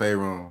like the Fader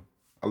Room.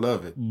 I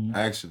love it,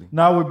 actually.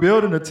 Now, we're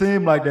building a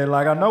team like that.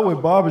 Like, I know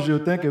with barbers,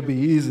 you'll think it'd be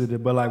easy,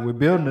 but like, we're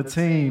building a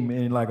team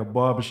in like a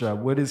barbershop.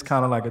 What is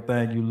kind of like a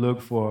thing you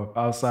look for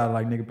outside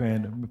like nigga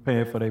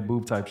paying for their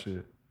booth type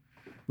shit?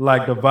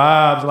 Like the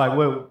vibes, like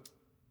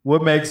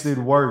what makes it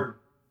work?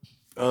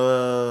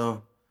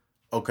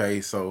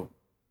 Okay, so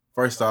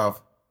first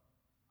off,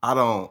 I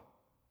don't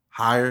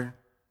hire.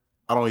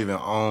 I don't even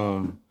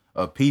own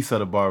a piece of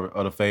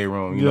the Fader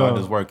Room. You know, I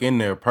just work in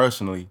there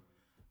personally.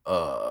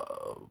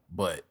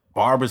 But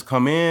barbers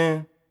come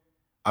in.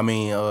 I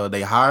mean,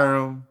 they hire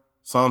them.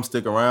 Some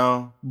stick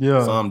around.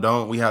 Yeah. Some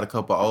don't. We had a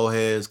couple of old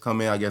heads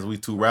come in. I guess we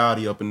too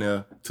rowdy up in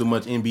there. Too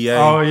much NBA.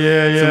 Oh,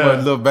 yeah. Too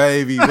much little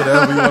baby,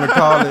 whatever you want to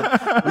call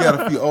it. We had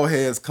a few old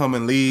heads come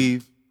and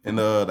leave. And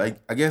I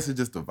guess it's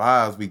just the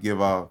vibes we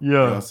give off. Yeah. You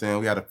know what I'm saying?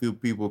 We had a few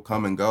people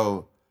come and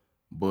go.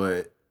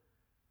 But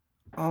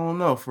I don't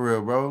know, for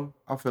real, bro.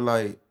 I feel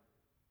like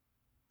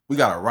we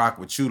got to rock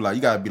with you. Like,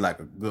 you got to be like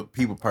a good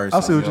people person. I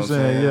see what you're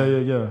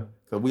saying. Yeah.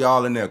 Cause we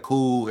all in there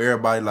cool.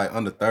 Everybody like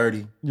under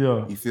 30.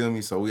 Yeah. You feel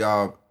me? So we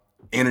all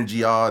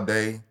energy all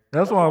day.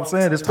 That's what I'm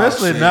saying.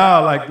 Especially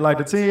now, like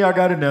the team y'all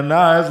got in there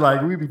now, it's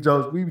like we be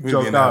joked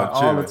out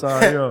all the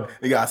time. Yeah.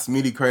 They got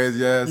Smitty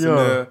crazy ass in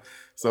there.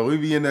 So we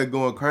be in there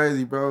going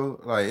crazy,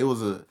 bro. Like it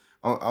was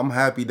I'm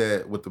happy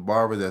that with the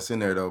barbers that's in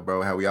there though,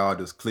 bro, how we all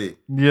just click.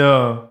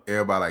 Yeah.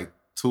 Everybody like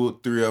 2 or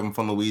 3 of them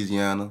from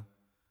Louisiana.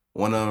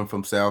 One of them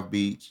from Long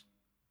Beach,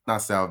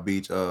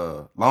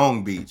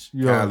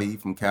 Cali,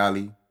 from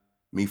Cali.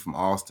 Me from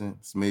Austin,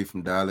 Smith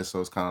from Dallas,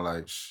 so it's kind of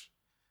like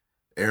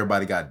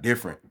everybody got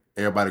different.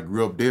 Everybody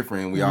grew up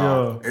different.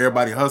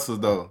 Everybody hustles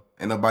though.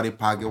 Ain't nobody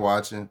pocket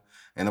watching.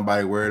 Ain't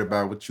nobody worried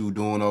about what you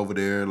doing over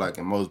there. Like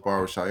in most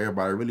barbershop,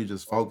 everybody really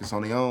just focus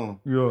on their own.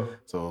 Yeah.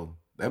 So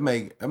that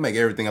make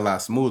everything a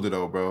lot smoother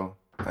though, bro.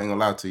 I ain't gonna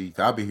lie to you.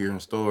 I be hearing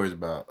stories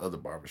about other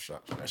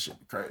barbershops. That shit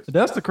be crazy.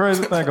 That's the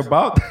crazy thing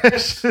about that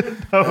shit,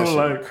 though. That shit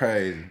like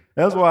crazy.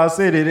 That's why I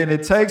said it, and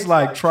it takes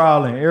like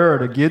trial and error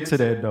to get to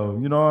that though.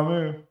 You know what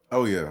I mean?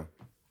 Oh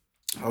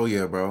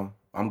yeah, bro.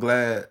 I'm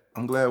glad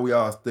we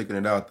all sticking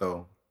it out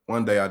though.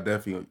 One day I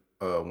definitely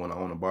want to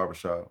own a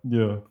barbershop.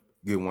 Yeah.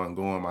 Get one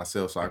going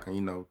myself so I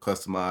can,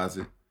 customize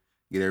it,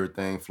 get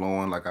everything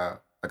flowing like I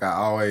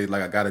always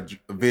I got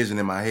a vision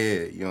in my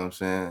head, you know what I'm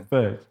saying?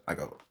 Facts.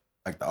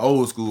 Like the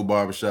old school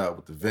barbershop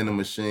with the vending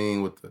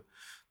machine, with the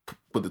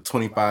put the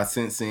 25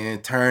 cents in,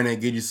 turn it,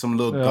 give you some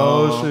little gum.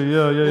 Oh shit,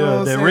 yeah. You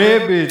know That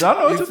red bitch. I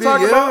know what you're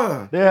talking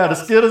about. They had the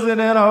Skittles in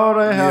there,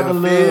 they had the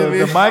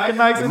Mike and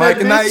Nikes in Mike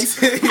and that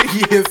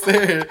Nikes. Yes,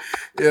 sir.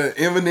 Yeah,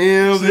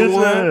 M&M's in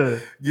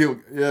one.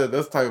 Yeah,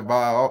 that's the type of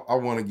vibe I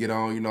want to get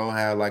on,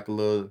 have like a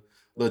little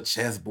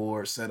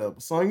chessboard set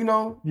up. So, I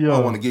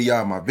want to give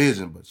y'all my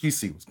vision, but you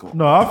see what's going on.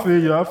 No, I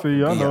feel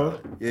you. I know.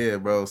 Yeah,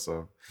 bro.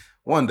 So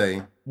one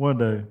day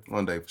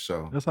for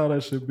sure. That's how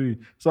that should be.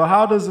 So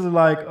how does it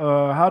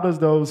how does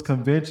those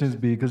conventions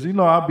be? Because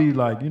I'll be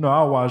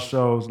I watch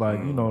shows like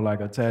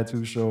like a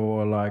tattoo show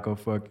or like a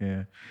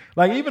fucking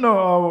even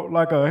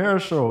like a hair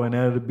show, and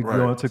they'll be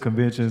going to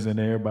conventions and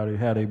everybody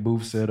had a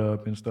booth set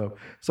up and stuff.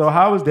 So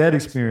how was that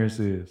experience?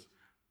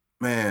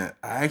 Man,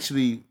 I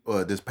actually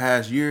this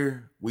past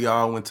year we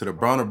all went to the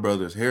Bronner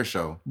Brothers hair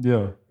show.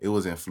 Yeah, it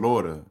was in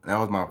Florida. And that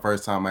was my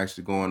first time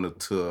actually going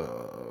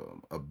to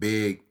a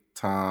big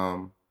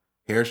time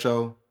hair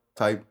show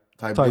type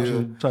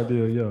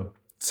deal. Yeah.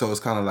 So it's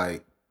kind of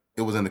like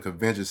it was in the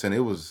convention center.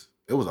 It was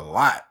a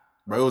lot,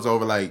 bro. It was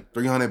over like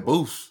 300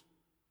 booths.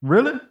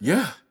 Really?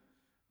 Yeah.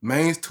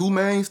 Two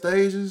main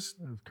stages.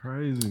 That's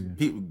crazy.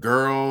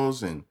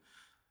 Girls and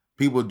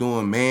people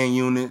doing man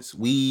units,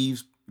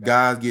 weaves,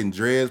 guys getting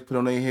dreads put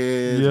on their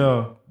heads.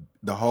 Yeah.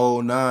 The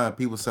whole nine.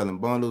 People selling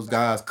bundles,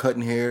 guys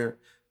cutting hair,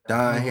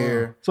 dyeing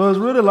hair. So it's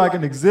really like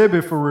an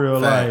exhibit for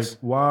real. Facts.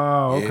 Like,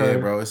 wow, okay. Yeah,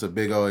 bro. It's a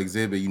big old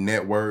exhibit. You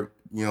network.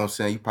 You know what I'm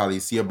saying? You probably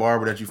see a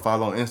barber that you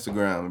follow on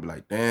Instagram and be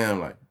like,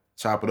 damn,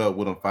 chop it up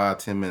with them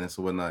 5-10 minutes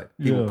or whatnot.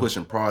 People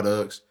pushing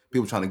products.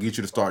 People trying to get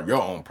you to start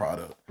your own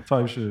product.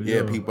 Type shit.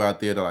 Yeah, people out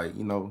there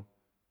that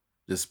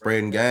just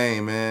spreading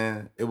game,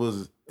 man. It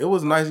was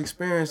a nice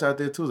experience out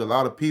there too. There's a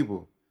lot of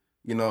people.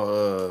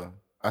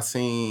 I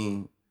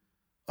seen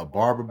a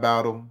barber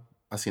battle.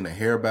 I seen a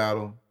hair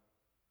battle.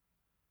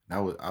 I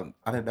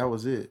think that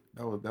was it.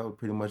 That was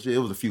pretty much it. It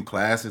was a few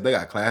classes. They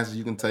got classes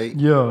you can take.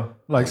 Yeah,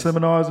 like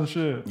seminars and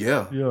shit.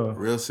 Yeah.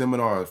 Real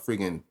seminars.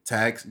 Freaking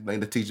tax. They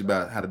teach you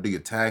about how to do your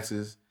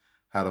taxes,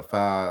 how to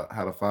file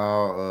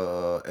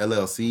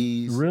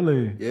LLCs.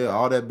 Really? Yeah,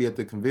 all that be at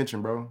the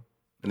convention, bro.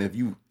 And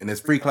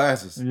it's free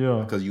classes.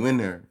 Yeah. Because you in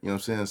there. You know what I'm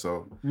saying?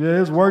 So yeah,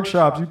 it's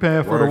workshops. You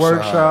paying for the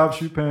workshops.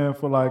 You paying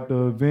for like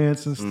the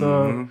events and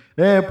stuff.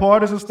 They had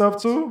parties and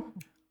stuff too.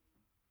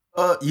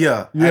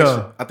 Yeah.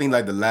 Actually, I think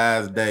like the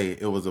last day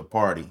it was a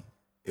party.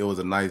 It was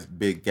a nice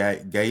big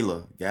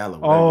gala.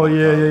 Oh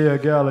yeah,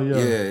 gala. Yeah.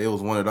 Yeah, it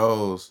was one of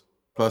those.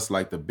 Plus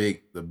like the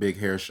big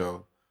hair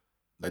show.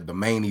 Like the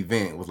main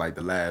event was like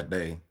the last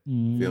day.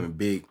 Feel me?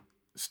 Big,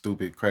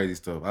 stupid, crazy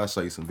stuff. I'll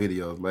show you some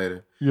videos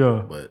later.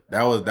 Yeah. But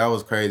that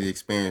was crazy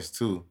experience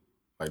too.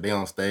 Like they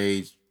on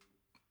stage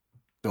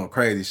doing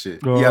crazy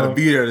shit. You gotta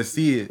be there to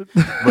see it.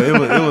 But it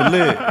was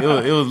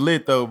lit. It was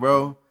lit though,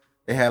 bro.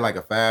 They had like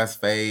a fast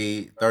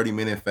fade,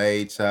 30-minute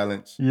fade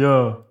challenge.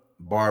 Yeah.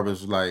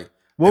 Barbers like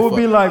what would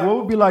be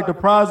like the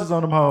prizes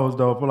on them hoes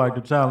though for like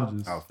the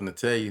challenges? I was finna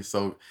tell you.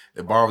 So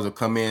the barbers will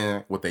come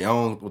in with their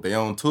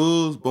own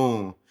tools,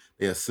 boom.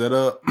 They'll set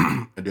up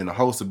and then the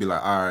host will be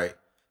like, all right,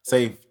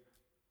 say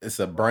it's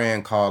a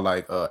brand called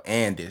like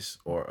Andis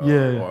or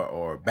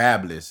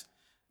Bablis.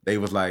 They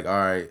was like, all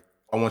right,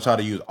 I want y'all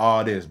to use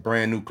all this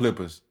brand new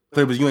clippers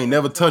you ain't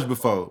never touched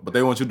before, but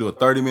they want you to do a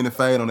 30-minute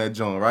fade on that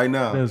joint right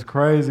now. That's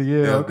crazy,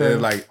 yeah. They're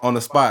like on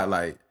the spot,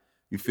 like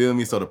you feel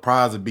me. So the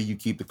prize would be you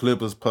keep the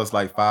clippers plus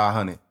like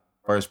 500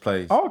 first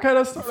place. Oh, okay,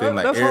 that's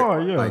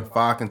hard, yeah. Like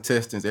 5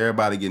 contestants,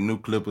 everybody get new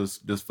clippers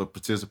just for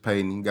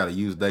participating. You got to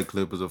use their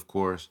clippers, of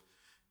course,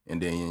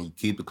 and then you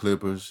keep the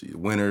clippers.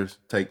 Winners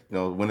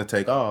winner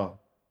take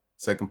all.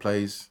 Second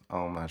place,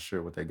 I'm not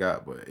sure what they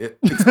got, but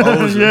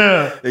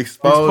exposure,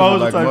 exposure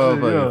like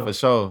motherfucker for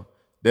sure.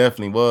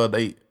 Definitely, well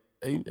they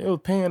was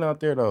paying out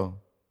there though.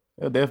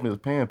 They definitely was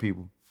paying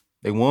people.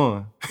 They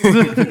won.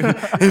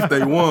 If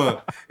they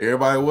won,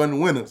 everybody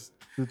wasn't winners.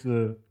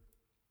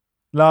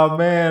 Now,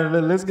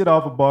 man, let's get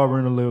off of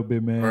barbering a little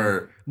bit, man.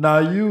 Right. Now,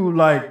 you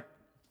like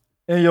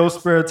in your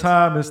spare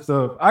time and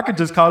stuff. I could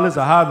just call this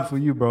a hobby for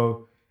you,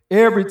 bro.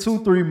 Every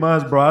 2-3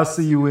 months, bro, I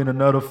see you in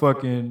another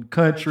fucking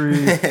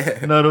country,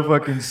 another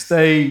fucking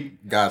state.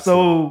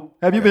 So,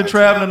 have you been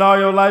traveling all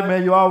your life,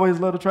 man? You always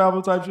love to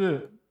travel type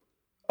shit?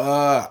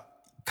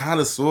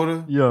 Kind of, sort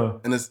of. Yeah.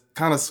 And it's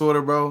kind of, sort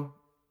of, bro.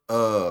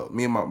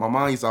 Me and my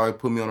mom used to always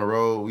put me on the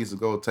road. We used to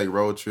go take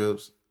road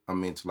trips. I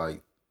mean, to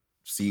like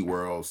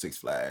SeaWorld, Six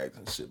Flags,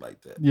 and shit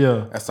like that.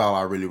 Yeah. That's all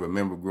I really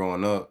remember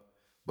growing up.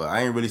 But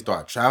I ain't really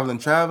start traveling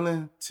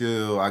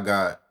till I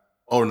got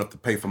old enough to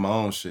pay for my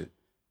own shit.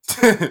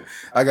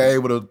 I got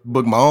able to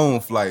book my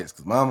own flights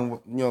because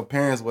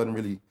parents wasn't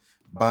really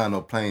buying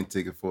no plane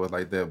ticket for us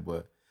like that.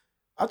 But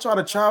I try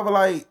to travel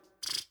like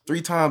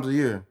 3 times a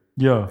year.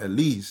 Yeah. At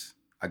least.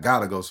 I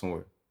gotta go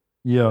somewhere.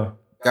 Yeah.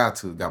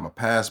 Got my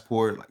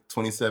passport, like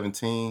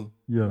 2017.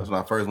 Yeah. That's when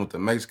I first went to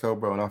Mexico,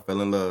 bro, and I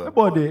fell in love. That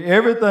boy did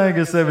everything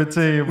in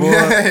 17, boy.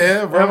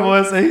 Yeah, bro. That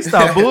boy said he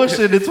stopped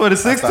bullshitting in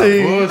 2016.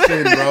 I stopped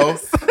bullshitting, bro.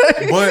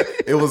 But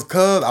it was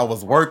cause I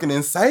was working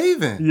and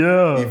saving.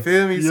 Yeah. You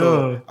feel me? Yeah.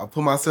 So I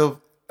put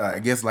myself, I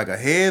guess, like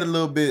ahead a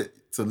little bit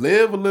to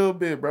live a little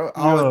bit, bro.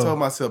 I always told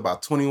myself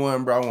about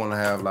 21, bro, I want to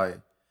have like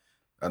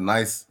a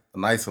nice,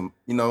 nice little,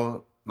 I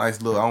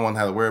don't want to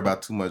have to worry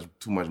about too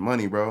much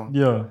money, bro.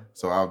 Yeah.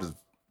 So I was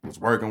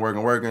working.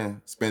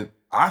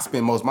 I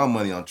spent most of my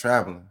money on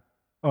traveling,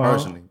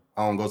 personally.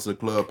 I don't go to the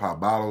club, pop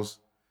bottles.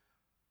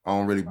 I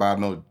don't really buy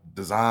no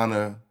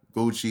designer,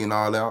 Gucci and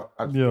all that.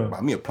 I just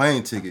buy me a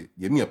plane ticket,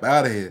 get me up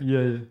out of here.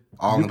 Yeah.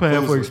 All you paying for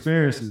inclusive.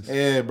 experiences.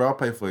 Yeah, bro. I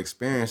pay for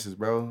experiences,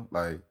 bro.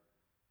 Like,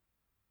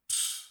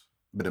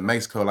 been to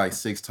Mexico like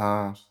 6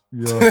 times.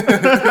 Yeah.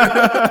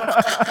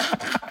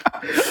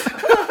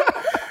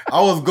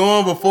 I was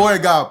going before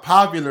it got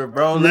popular,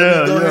 bro. Let me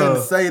go ahead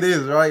and say this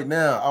right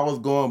now. I was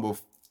going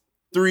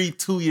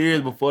 2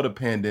 years before the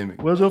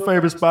pandemic. What's your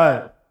favorite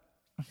spot?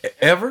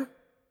 Ever?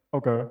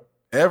 Okay.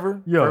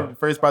 Ever? Yeah.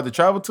 First spot to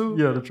travel to?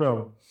 Yeah, to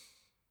travel.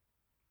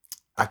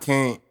 I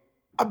can't.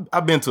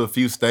 I've been to a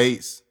few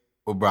states,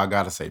 but bro, I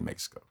gotta say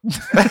Mexico.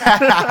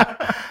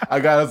 I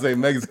gotta say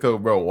Mexico,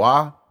 bro.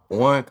 Why?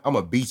 One, I'm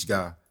a beach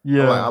guy.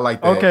 Yeah. I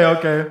like that.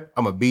 Okay.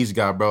 I'm a beach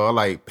guy, bro. I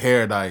like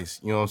paradise.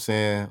 You know what I'm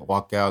saying?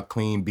 Walk out,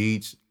 clean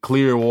beach,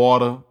 clear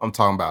water. I'm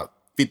talking about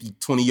 50,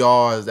 20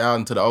 yards out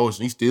into the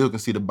ocean. You still can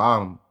see the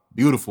bottom.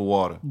 Beautiful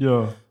water.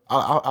 Yeah.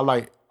 I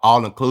like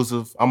all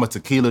inclusive. I'm a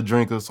tequila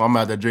drinker, so I'm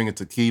out there drinking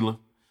tequila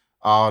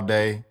all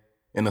day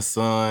in the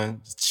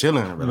sun, just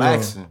chilling,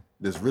 relaxing.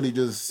 Just really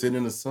just sitting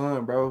in the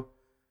sun, bro.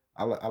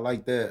 I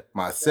like that.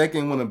 My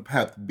second one would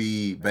have to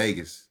be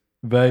Vegas.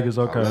 Vegas,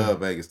 okay. I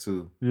love Vegas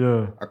too.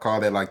 Yeah. I call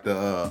that like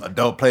the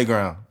adult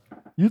playground.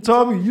 You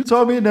told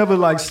me never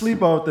like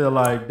sleep out there.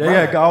 Like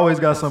they always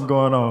got something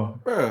going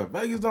on. Bro,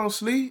 Vegas don't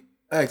sleep.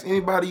 Ask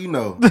anybody you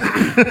know.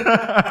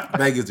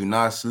 Vegas do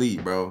not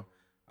sleep, bro.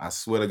 I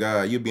swear to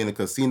God, you be in a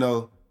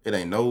casino, it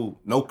ain't no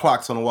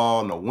clocks on the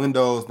wall, no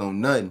windows, no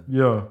nothing.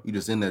 Yeah. You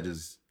just in there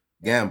just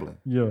gambling.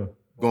 Yeah.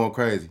 Going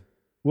crazy.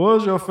 What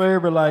was your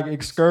favorite like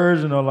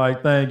excursion or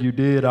like thing you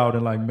did out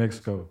in like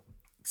Mexico?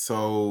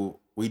 So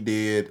we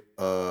did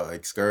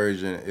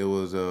excursion. It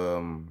was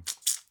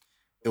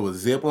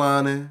zip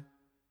lining,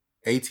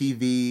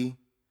 ATV,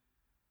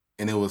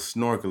 and it was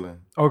snorkeling.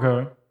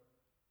 Okay.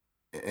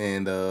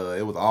 And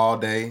it was all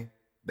day.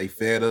 They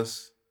fed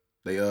us.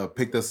 They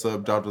picked us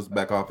up, dropped us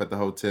back off at the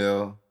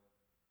hotel.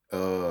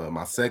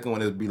 My second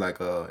one would be like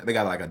they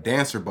got like a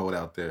dancer boat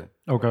out there.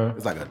 Okay.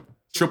 It's like a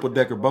triple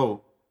decker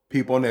boat.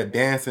 People on there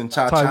dancing,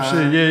 cha-cha. Type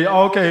shit, yeah.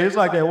 Okay, it's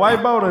like that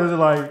white boat, or is it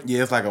like?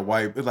 Yeah, it's like a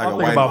white. It's like I'm a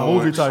thinking white about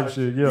orange. movie type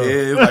shit. Yeah.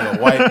 Yeah, it's like a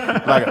white.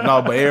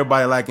 But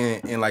everybody like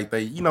in like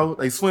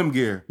they swim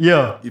gear.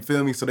 Yeah. You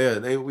feel me? So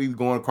we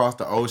going across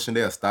the ocean.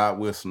 They'll stop.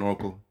 We'll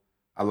snorkel.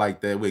 I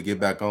like that. We'll get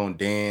back on,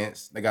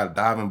 dance. They got a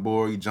diving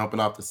board. You jumping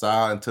off the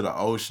side into the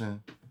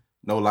ocean.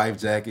 No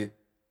life jacket.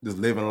 Just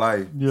living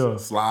life. Yeah.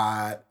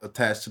 Slide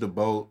attached to the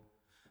boat.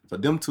 So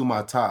them two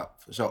my top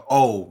for sure.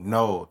 Oh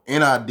no,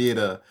 and I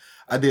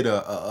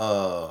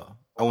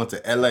went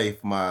to LA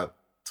for my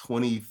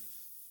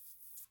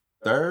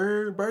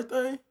 23rd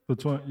birthday.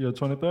 Your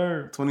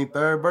 23rd?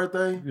 23rd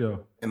birthday. Yeah.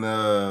 And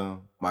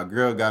my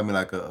girl got me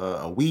like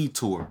a weed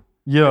tour.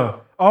 Yeah.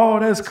 Oh,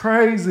 that's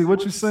crazy.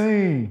 What you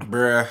seen?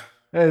 Bruh.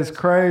 That's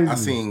crazy. I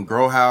seen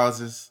grow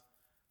houses.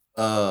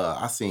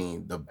 I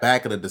seen the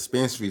back of the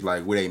dispensaries,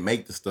 like where they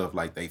make the stuff,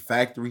 like they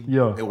factory.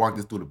 Yeah. They walked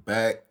us through the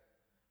back.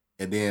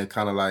 And then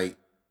kind of like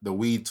the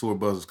weed tour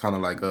bus was kind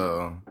of like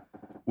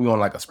we on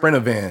like a Sprinter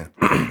van.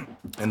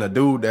 And the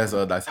dude that's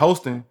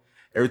hosting,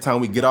 every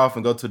time we get off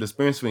and go to the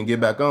dispensary and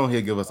get back on,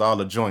 he'll give us all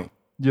a joint.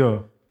 Yeah.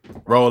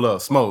 Roll up,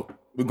 smoke.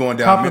 We're going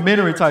down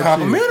complimentary type shit.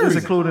 It's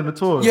included in the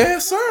tour.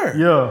 Yes, sir.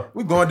 Yeah.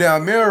 We're going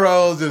down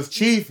Melrose just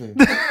chiefing.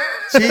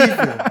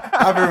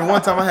 I remember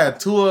one time I had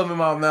 2 of them in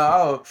my mouth.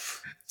 I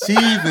was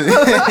chiefing.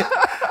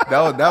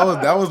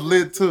 that was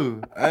lit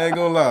too. I ain't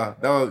gonna lie.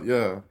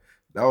 That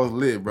was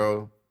lit,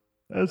 bro.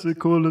 That shit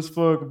cool as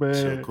fuck, man.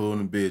 Shit cool in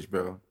the bitch,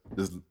 bro.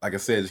 Just like I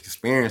said, just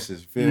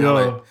experiences. You feel me?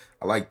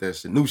 I like that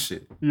shit. New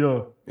shit.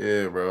 Yeah.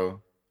 Yeah,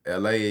 bro.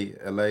 LA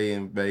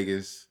and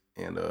Vegas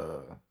and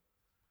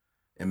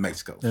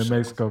Mexico.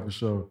 Mexico for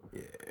sure.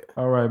 Yeah.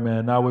 All right,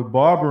 man. Now with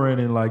barbering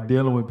and like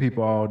dealing with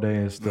people all day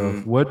and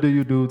stuff, what do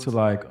you do to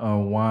like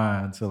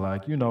unwind, to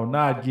like,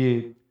 not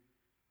get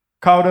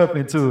caught up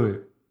into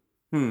it?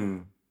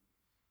 I'm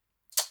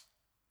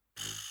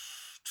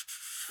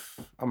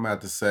gonna have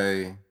to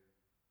say,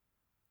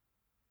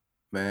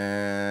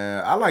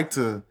 man, I like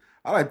to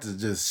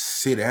just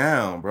sit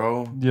down,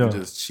 bro. Yeah. And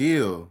just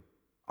chill.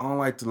 I don't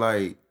like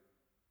to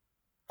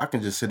I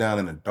can just sit down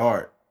in the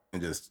dark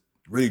and just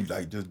really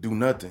just do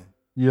nothing.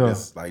 Yeah.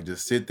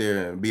 Just sit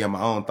there and be in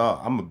my own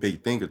thought. I'm a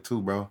big thinker too,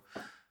 bro.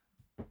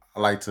 I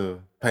like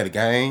to play the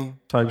game.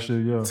 Type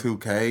shit, yeah.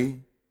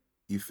 2K.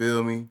 You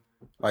feel me?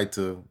 Like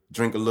to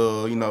drink a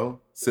little,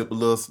 sip a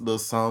little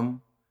something,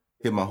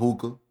 hit my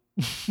hookah.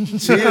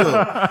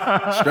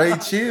 Chill.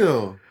 Straight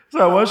chill.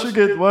 So once you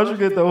get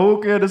the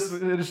hook and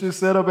the shit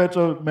set up at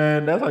your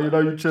man, that's how you know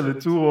you chilling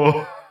too.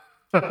 Or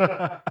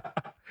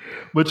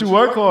but you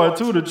work hard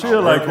too to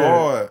chill like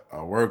that.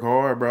 I work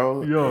hard,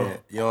 bro. Yeah. And,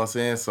 you know what I'm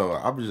saying? So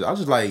I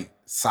just like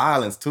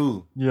silence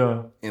too.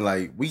 Yeah. And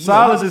like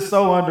silence is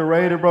so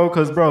underrated, bro,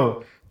 because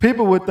bro,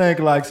 people would think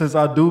like since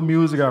I do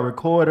music, I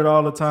record it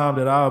all the time,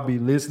 that I'll be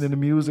listening to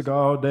music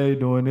all day,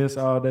 doing this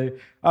all day.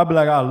 I'll be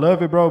like, I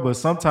love it, bro, but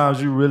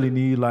sometimes you really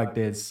need like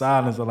that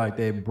silence or like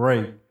that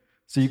break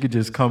so you could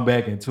just come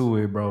back into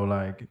it, bro.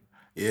 Like,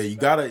 yeah, you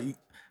gotta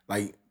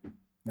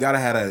have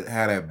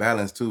that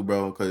balance too,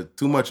 bro, because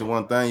too much of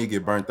one thing, you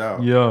get burnt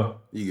out. Yeah.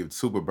 You get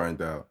super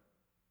burnt out.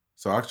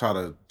 So I try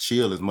to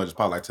chill as much as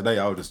possible. Like today,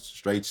 I was just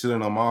straight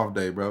chilling on my off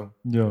day, bro.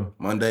 Yeah.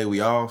 Monday, we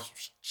off,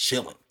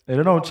 chilling. And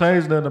it don't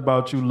change nothing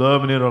about you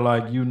loving it or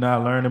like you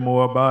not learning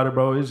more about it,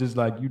 bro. It's just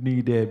like you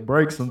need that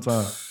break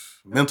sometimes.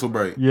 Mental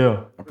break.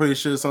 Yeah. I'm pretty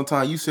sure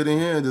sometimes you sit in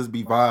here and just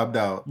be vibed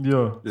out.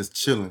 Yeah. Just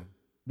chilling.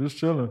 Just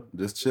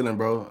chilling,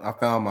 bro. I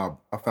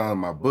found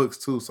my books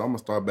too, so I'm gonna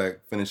start back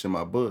finishing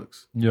my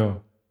books. Yeah.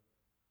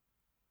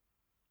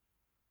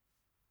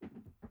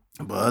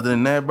 But other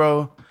than that,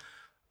 bro,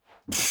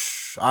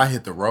 I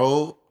hit the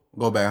road,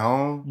 go back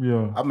home.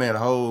 Yeah. I made a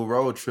whole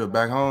road trip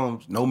back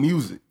home, no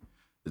music.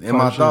 In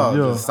my thoughts,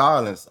 just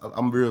silence. I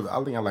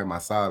think I like my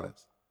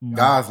silence.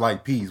 Guys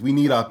like peace. We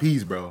need our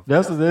peace, bro.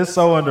 That's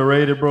so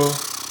underrated, bro.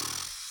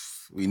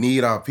 We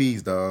need our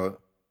peace, dog.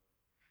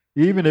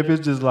 Even if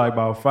it's just like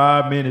about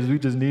 5 minutes, we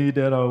just need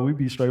that. We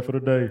be straight for the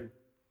day,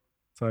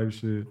 type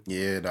shit.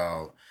 Yeah,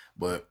 dog.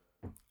 But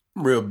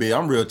I'm real big.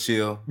 I'm real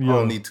chill. Yeah. I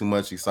don't need too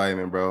much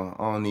excitement, bro.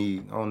 I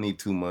don't need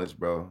too much,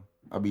 bro.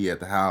 I be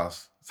at the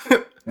house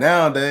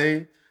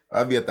nowadays.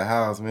 I be at the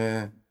house,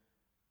 man.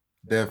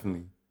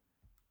 Definitely.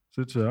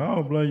 I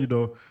don't blame you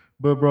though.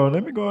 But bro,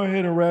 let me go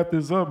ahead and wrap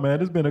this up,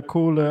 man. It's been a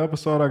cool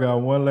episode. I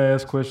got one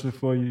last question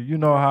for you. You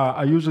know how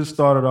I usually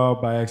started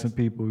off by asking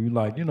people,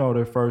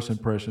 their first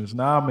impressions.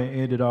 Now I'm gonna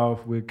end it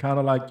off with kind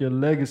of like your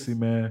legacy,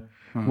 man.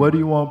 Mm-hmm. What do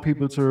you want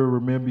people to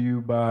remember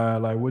you by?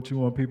 Like, what you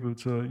want people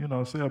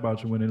to, say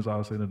about you when it's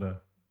all said and done?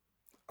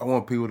 I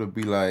want people to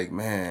be like,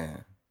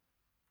 man,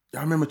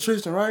 y'all remember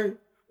Tristan, right?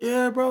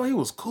 Yeah, bro, he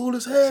was cool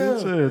as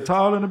hell.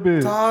 Tall in the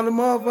bed. Tall in the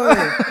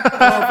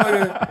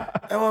motherfucker.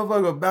 That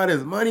motherfucker about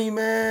his money,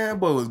 man,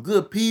 but was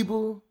good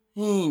people.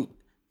 He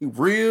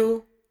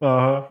real.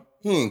 Uh-huh.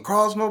 He ain't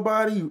cross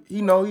nobody.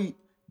 He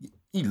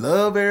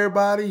love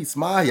everybody. He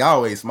smile. He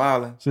always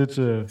smiling.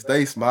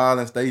 Stay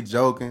smiling, stay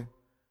joking.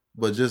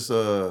 But just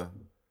I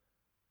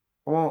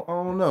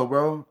don't know,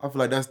 bro. I feel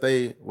like that's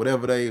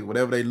whatever they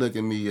look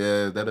at me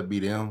as, that'll be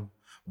them.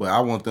 But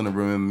I want them to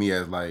remember me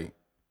as like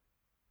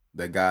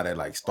that guy that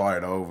like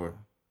started over,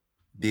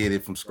 did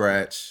it from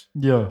scratch.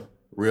 Yeah.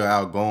 Real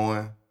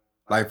outgoing.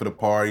 Life of the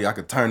party. I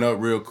could turn up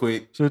real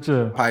quick.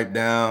 Pipe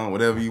down,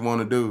 whatever you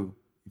want to do.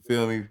 You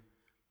feel me?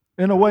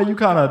 In a way, you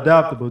kind of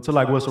adaptable to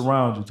like what's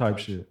around you type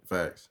shit.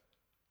 Facts.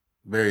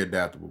 Very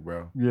adaptable,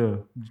 bro. Yeah.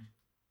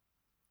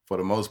 For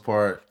the most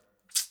part,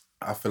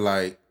 I feel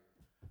like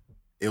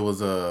it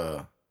was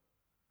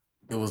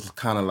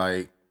kind of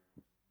like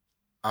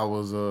I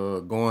was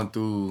going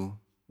through,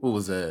 what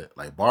was that?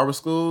 Like barber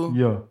school?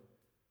 Yeah.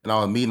 And I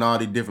was meeting all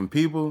these different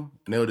people,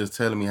 and they were just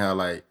telling me how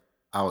like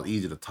I was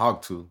easy to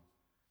talk to.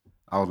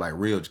 I was like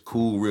real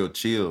cool, real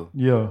chill.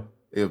 Yeah.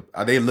 If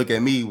they look at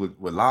me with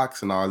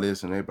locks and all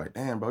this, and they be like,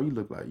 "Damn, bro, you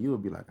look like you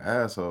would be like an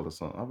asshole or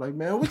something." I'm like,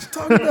 "Man, what you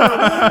talking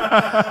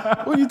about,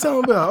 man? What you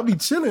talking about? I'll be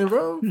chilling,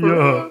 bro.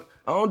 Real.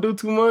 I don't do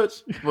too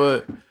much,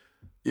 but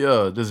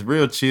yeah, just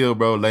real chill,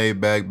 bro.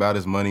 Laid back about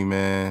his money,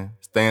 man.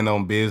 Staying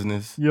on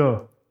business.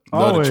 Yeah,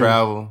 love to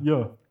travel.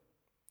 Yeah,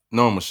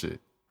 normal shit.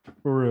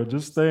 For real,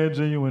 just staying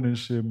genuine and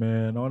shit,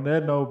 man. On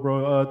that note,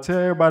 bro, tell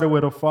everybody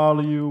where to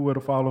follow you, where to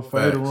follow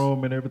Fader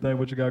Room and everything,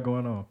 what you got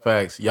going on.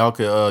 Facts. Y'all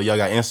got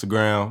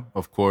Instagram,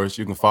 of course.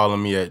 You can follow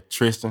me at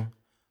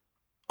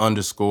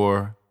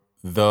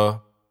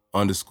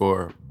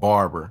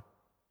Tristan_the_barber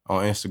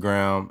on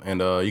Instagram.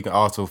 And you can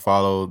also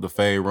follow the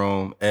Fade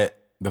Room at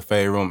the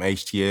Fade Room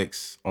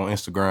HTX on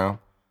Instagram.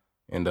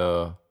 And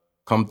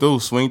come through,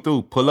 swing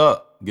through, pull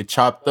up, get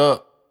chopped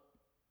up,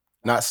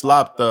 not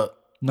slopped up.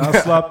 Not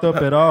slopped up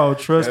at all.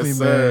 Trust me,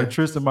 man.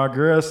 Tristan, my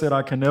girl said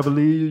I can never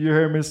leave you. You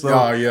heard me?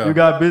 So you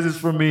got business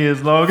for me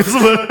as long as I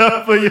look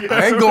out for you.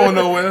 I ain't going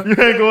nowhere. You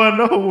ain't going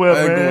nowhere, man.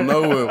 I ain't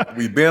going nowhere.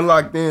 We been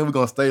locked in. We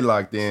gonna stay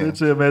locked in.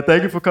 That's it, man.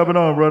 Thank you for coming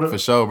on, brother. For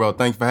sure, bro.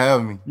 Thanks for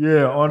having me.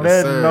 Yeah, on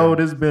that note,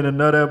 it's been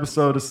another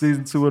episode of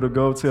Season 2 of the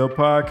Go Tell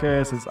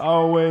Podcast. As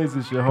always,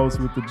 it's your host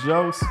with the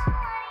jokes,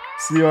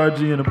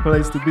 CRG, and the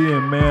place to be.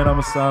 And man, I'm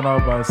gonna sign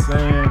off by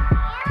saying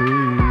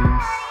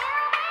peace.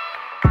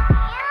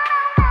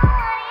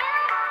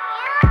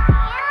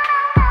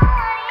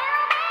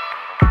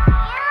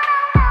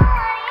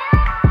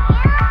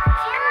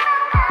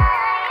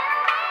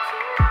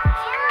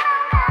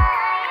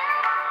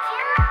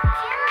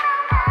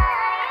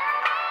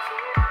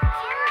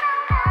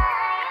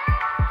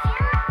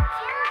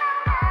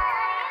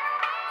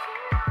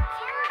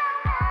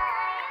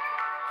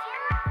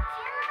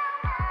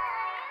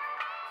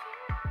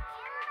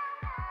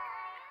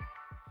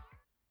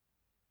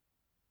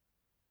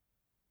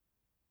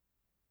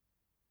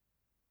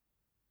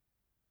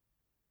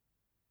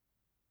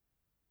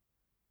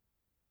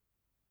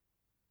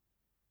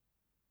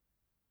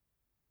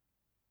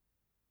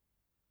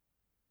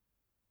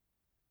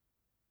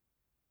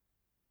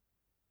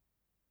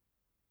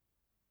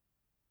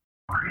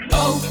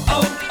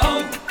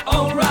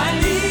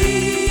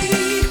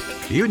 O'Reilly.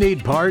 You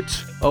need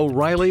parts?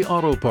 O'Reilly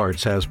Auto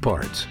Parts has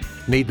parts.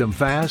 Need them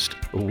fast?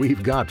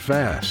 We've got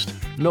fast.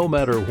 No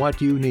matter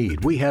what you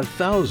need, we have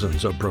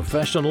thousands of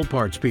professional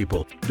parts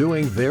people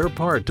doing their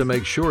part to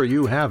make sure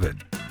you have it.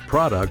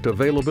 Product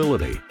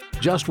availability.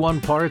 Just one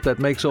part that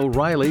makes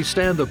O'Reilly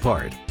stand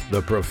apart.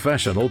 The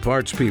professional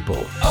parts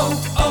people.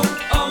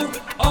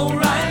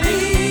 O'Reilly.